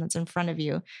person that's in front of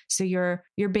you. So you're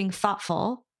being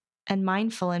thoughtful and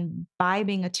mindful, and by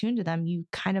being attuned to them, you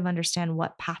kind of understand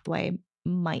what pathway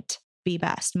might be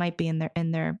best, might be in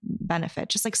their benefit,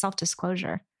 just like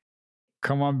self-disclosure.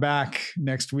 Come on back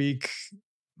next week.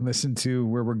 Listen to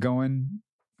where we're going,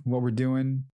 what we're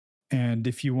doing. And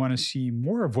if you want to see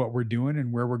more of what we're doing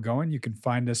and where we're going, you can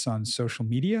find us on social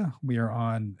media. We are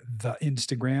on the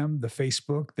Instagram, the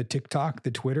Facebook, the TikTok,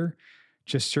 the Twitter.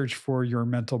 Just search for Your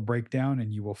Mental Breakdown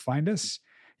and you will find us.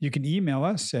 You can email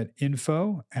us at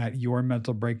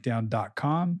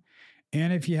info@yourmentalbreakdown.com.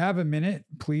 And if you have a minute,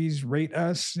 please rate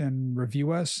us and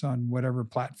review us on whatever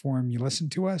platform you listen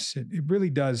to us. It really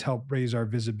does help raise our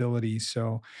visibility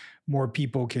so more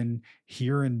people can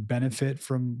hear and benefit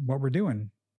from what we're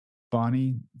doing.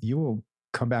 Bonnie, you will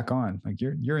come back on. Like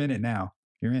you're in it now.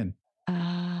 You're in.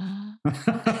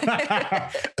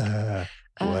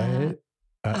 What?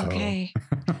 Okay.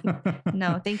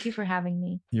 No, thank you for having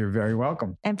me. You're very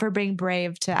welcome. And for being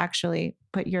brave to actually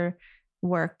put your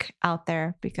work out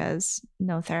there, because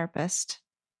no therapist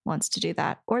wants to do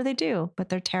that, or they do, but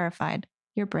they're terrified.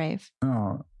 You're brave.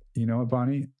 Oh, you know what,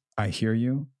 Bonnie? I hear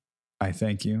you. I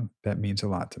thank you. That means a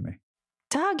lot to me.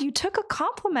 Doug, you took a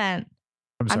compliment.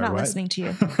 I'm sorry, I'm not what? listening to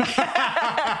you.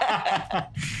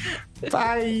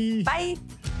 Bye. Bye.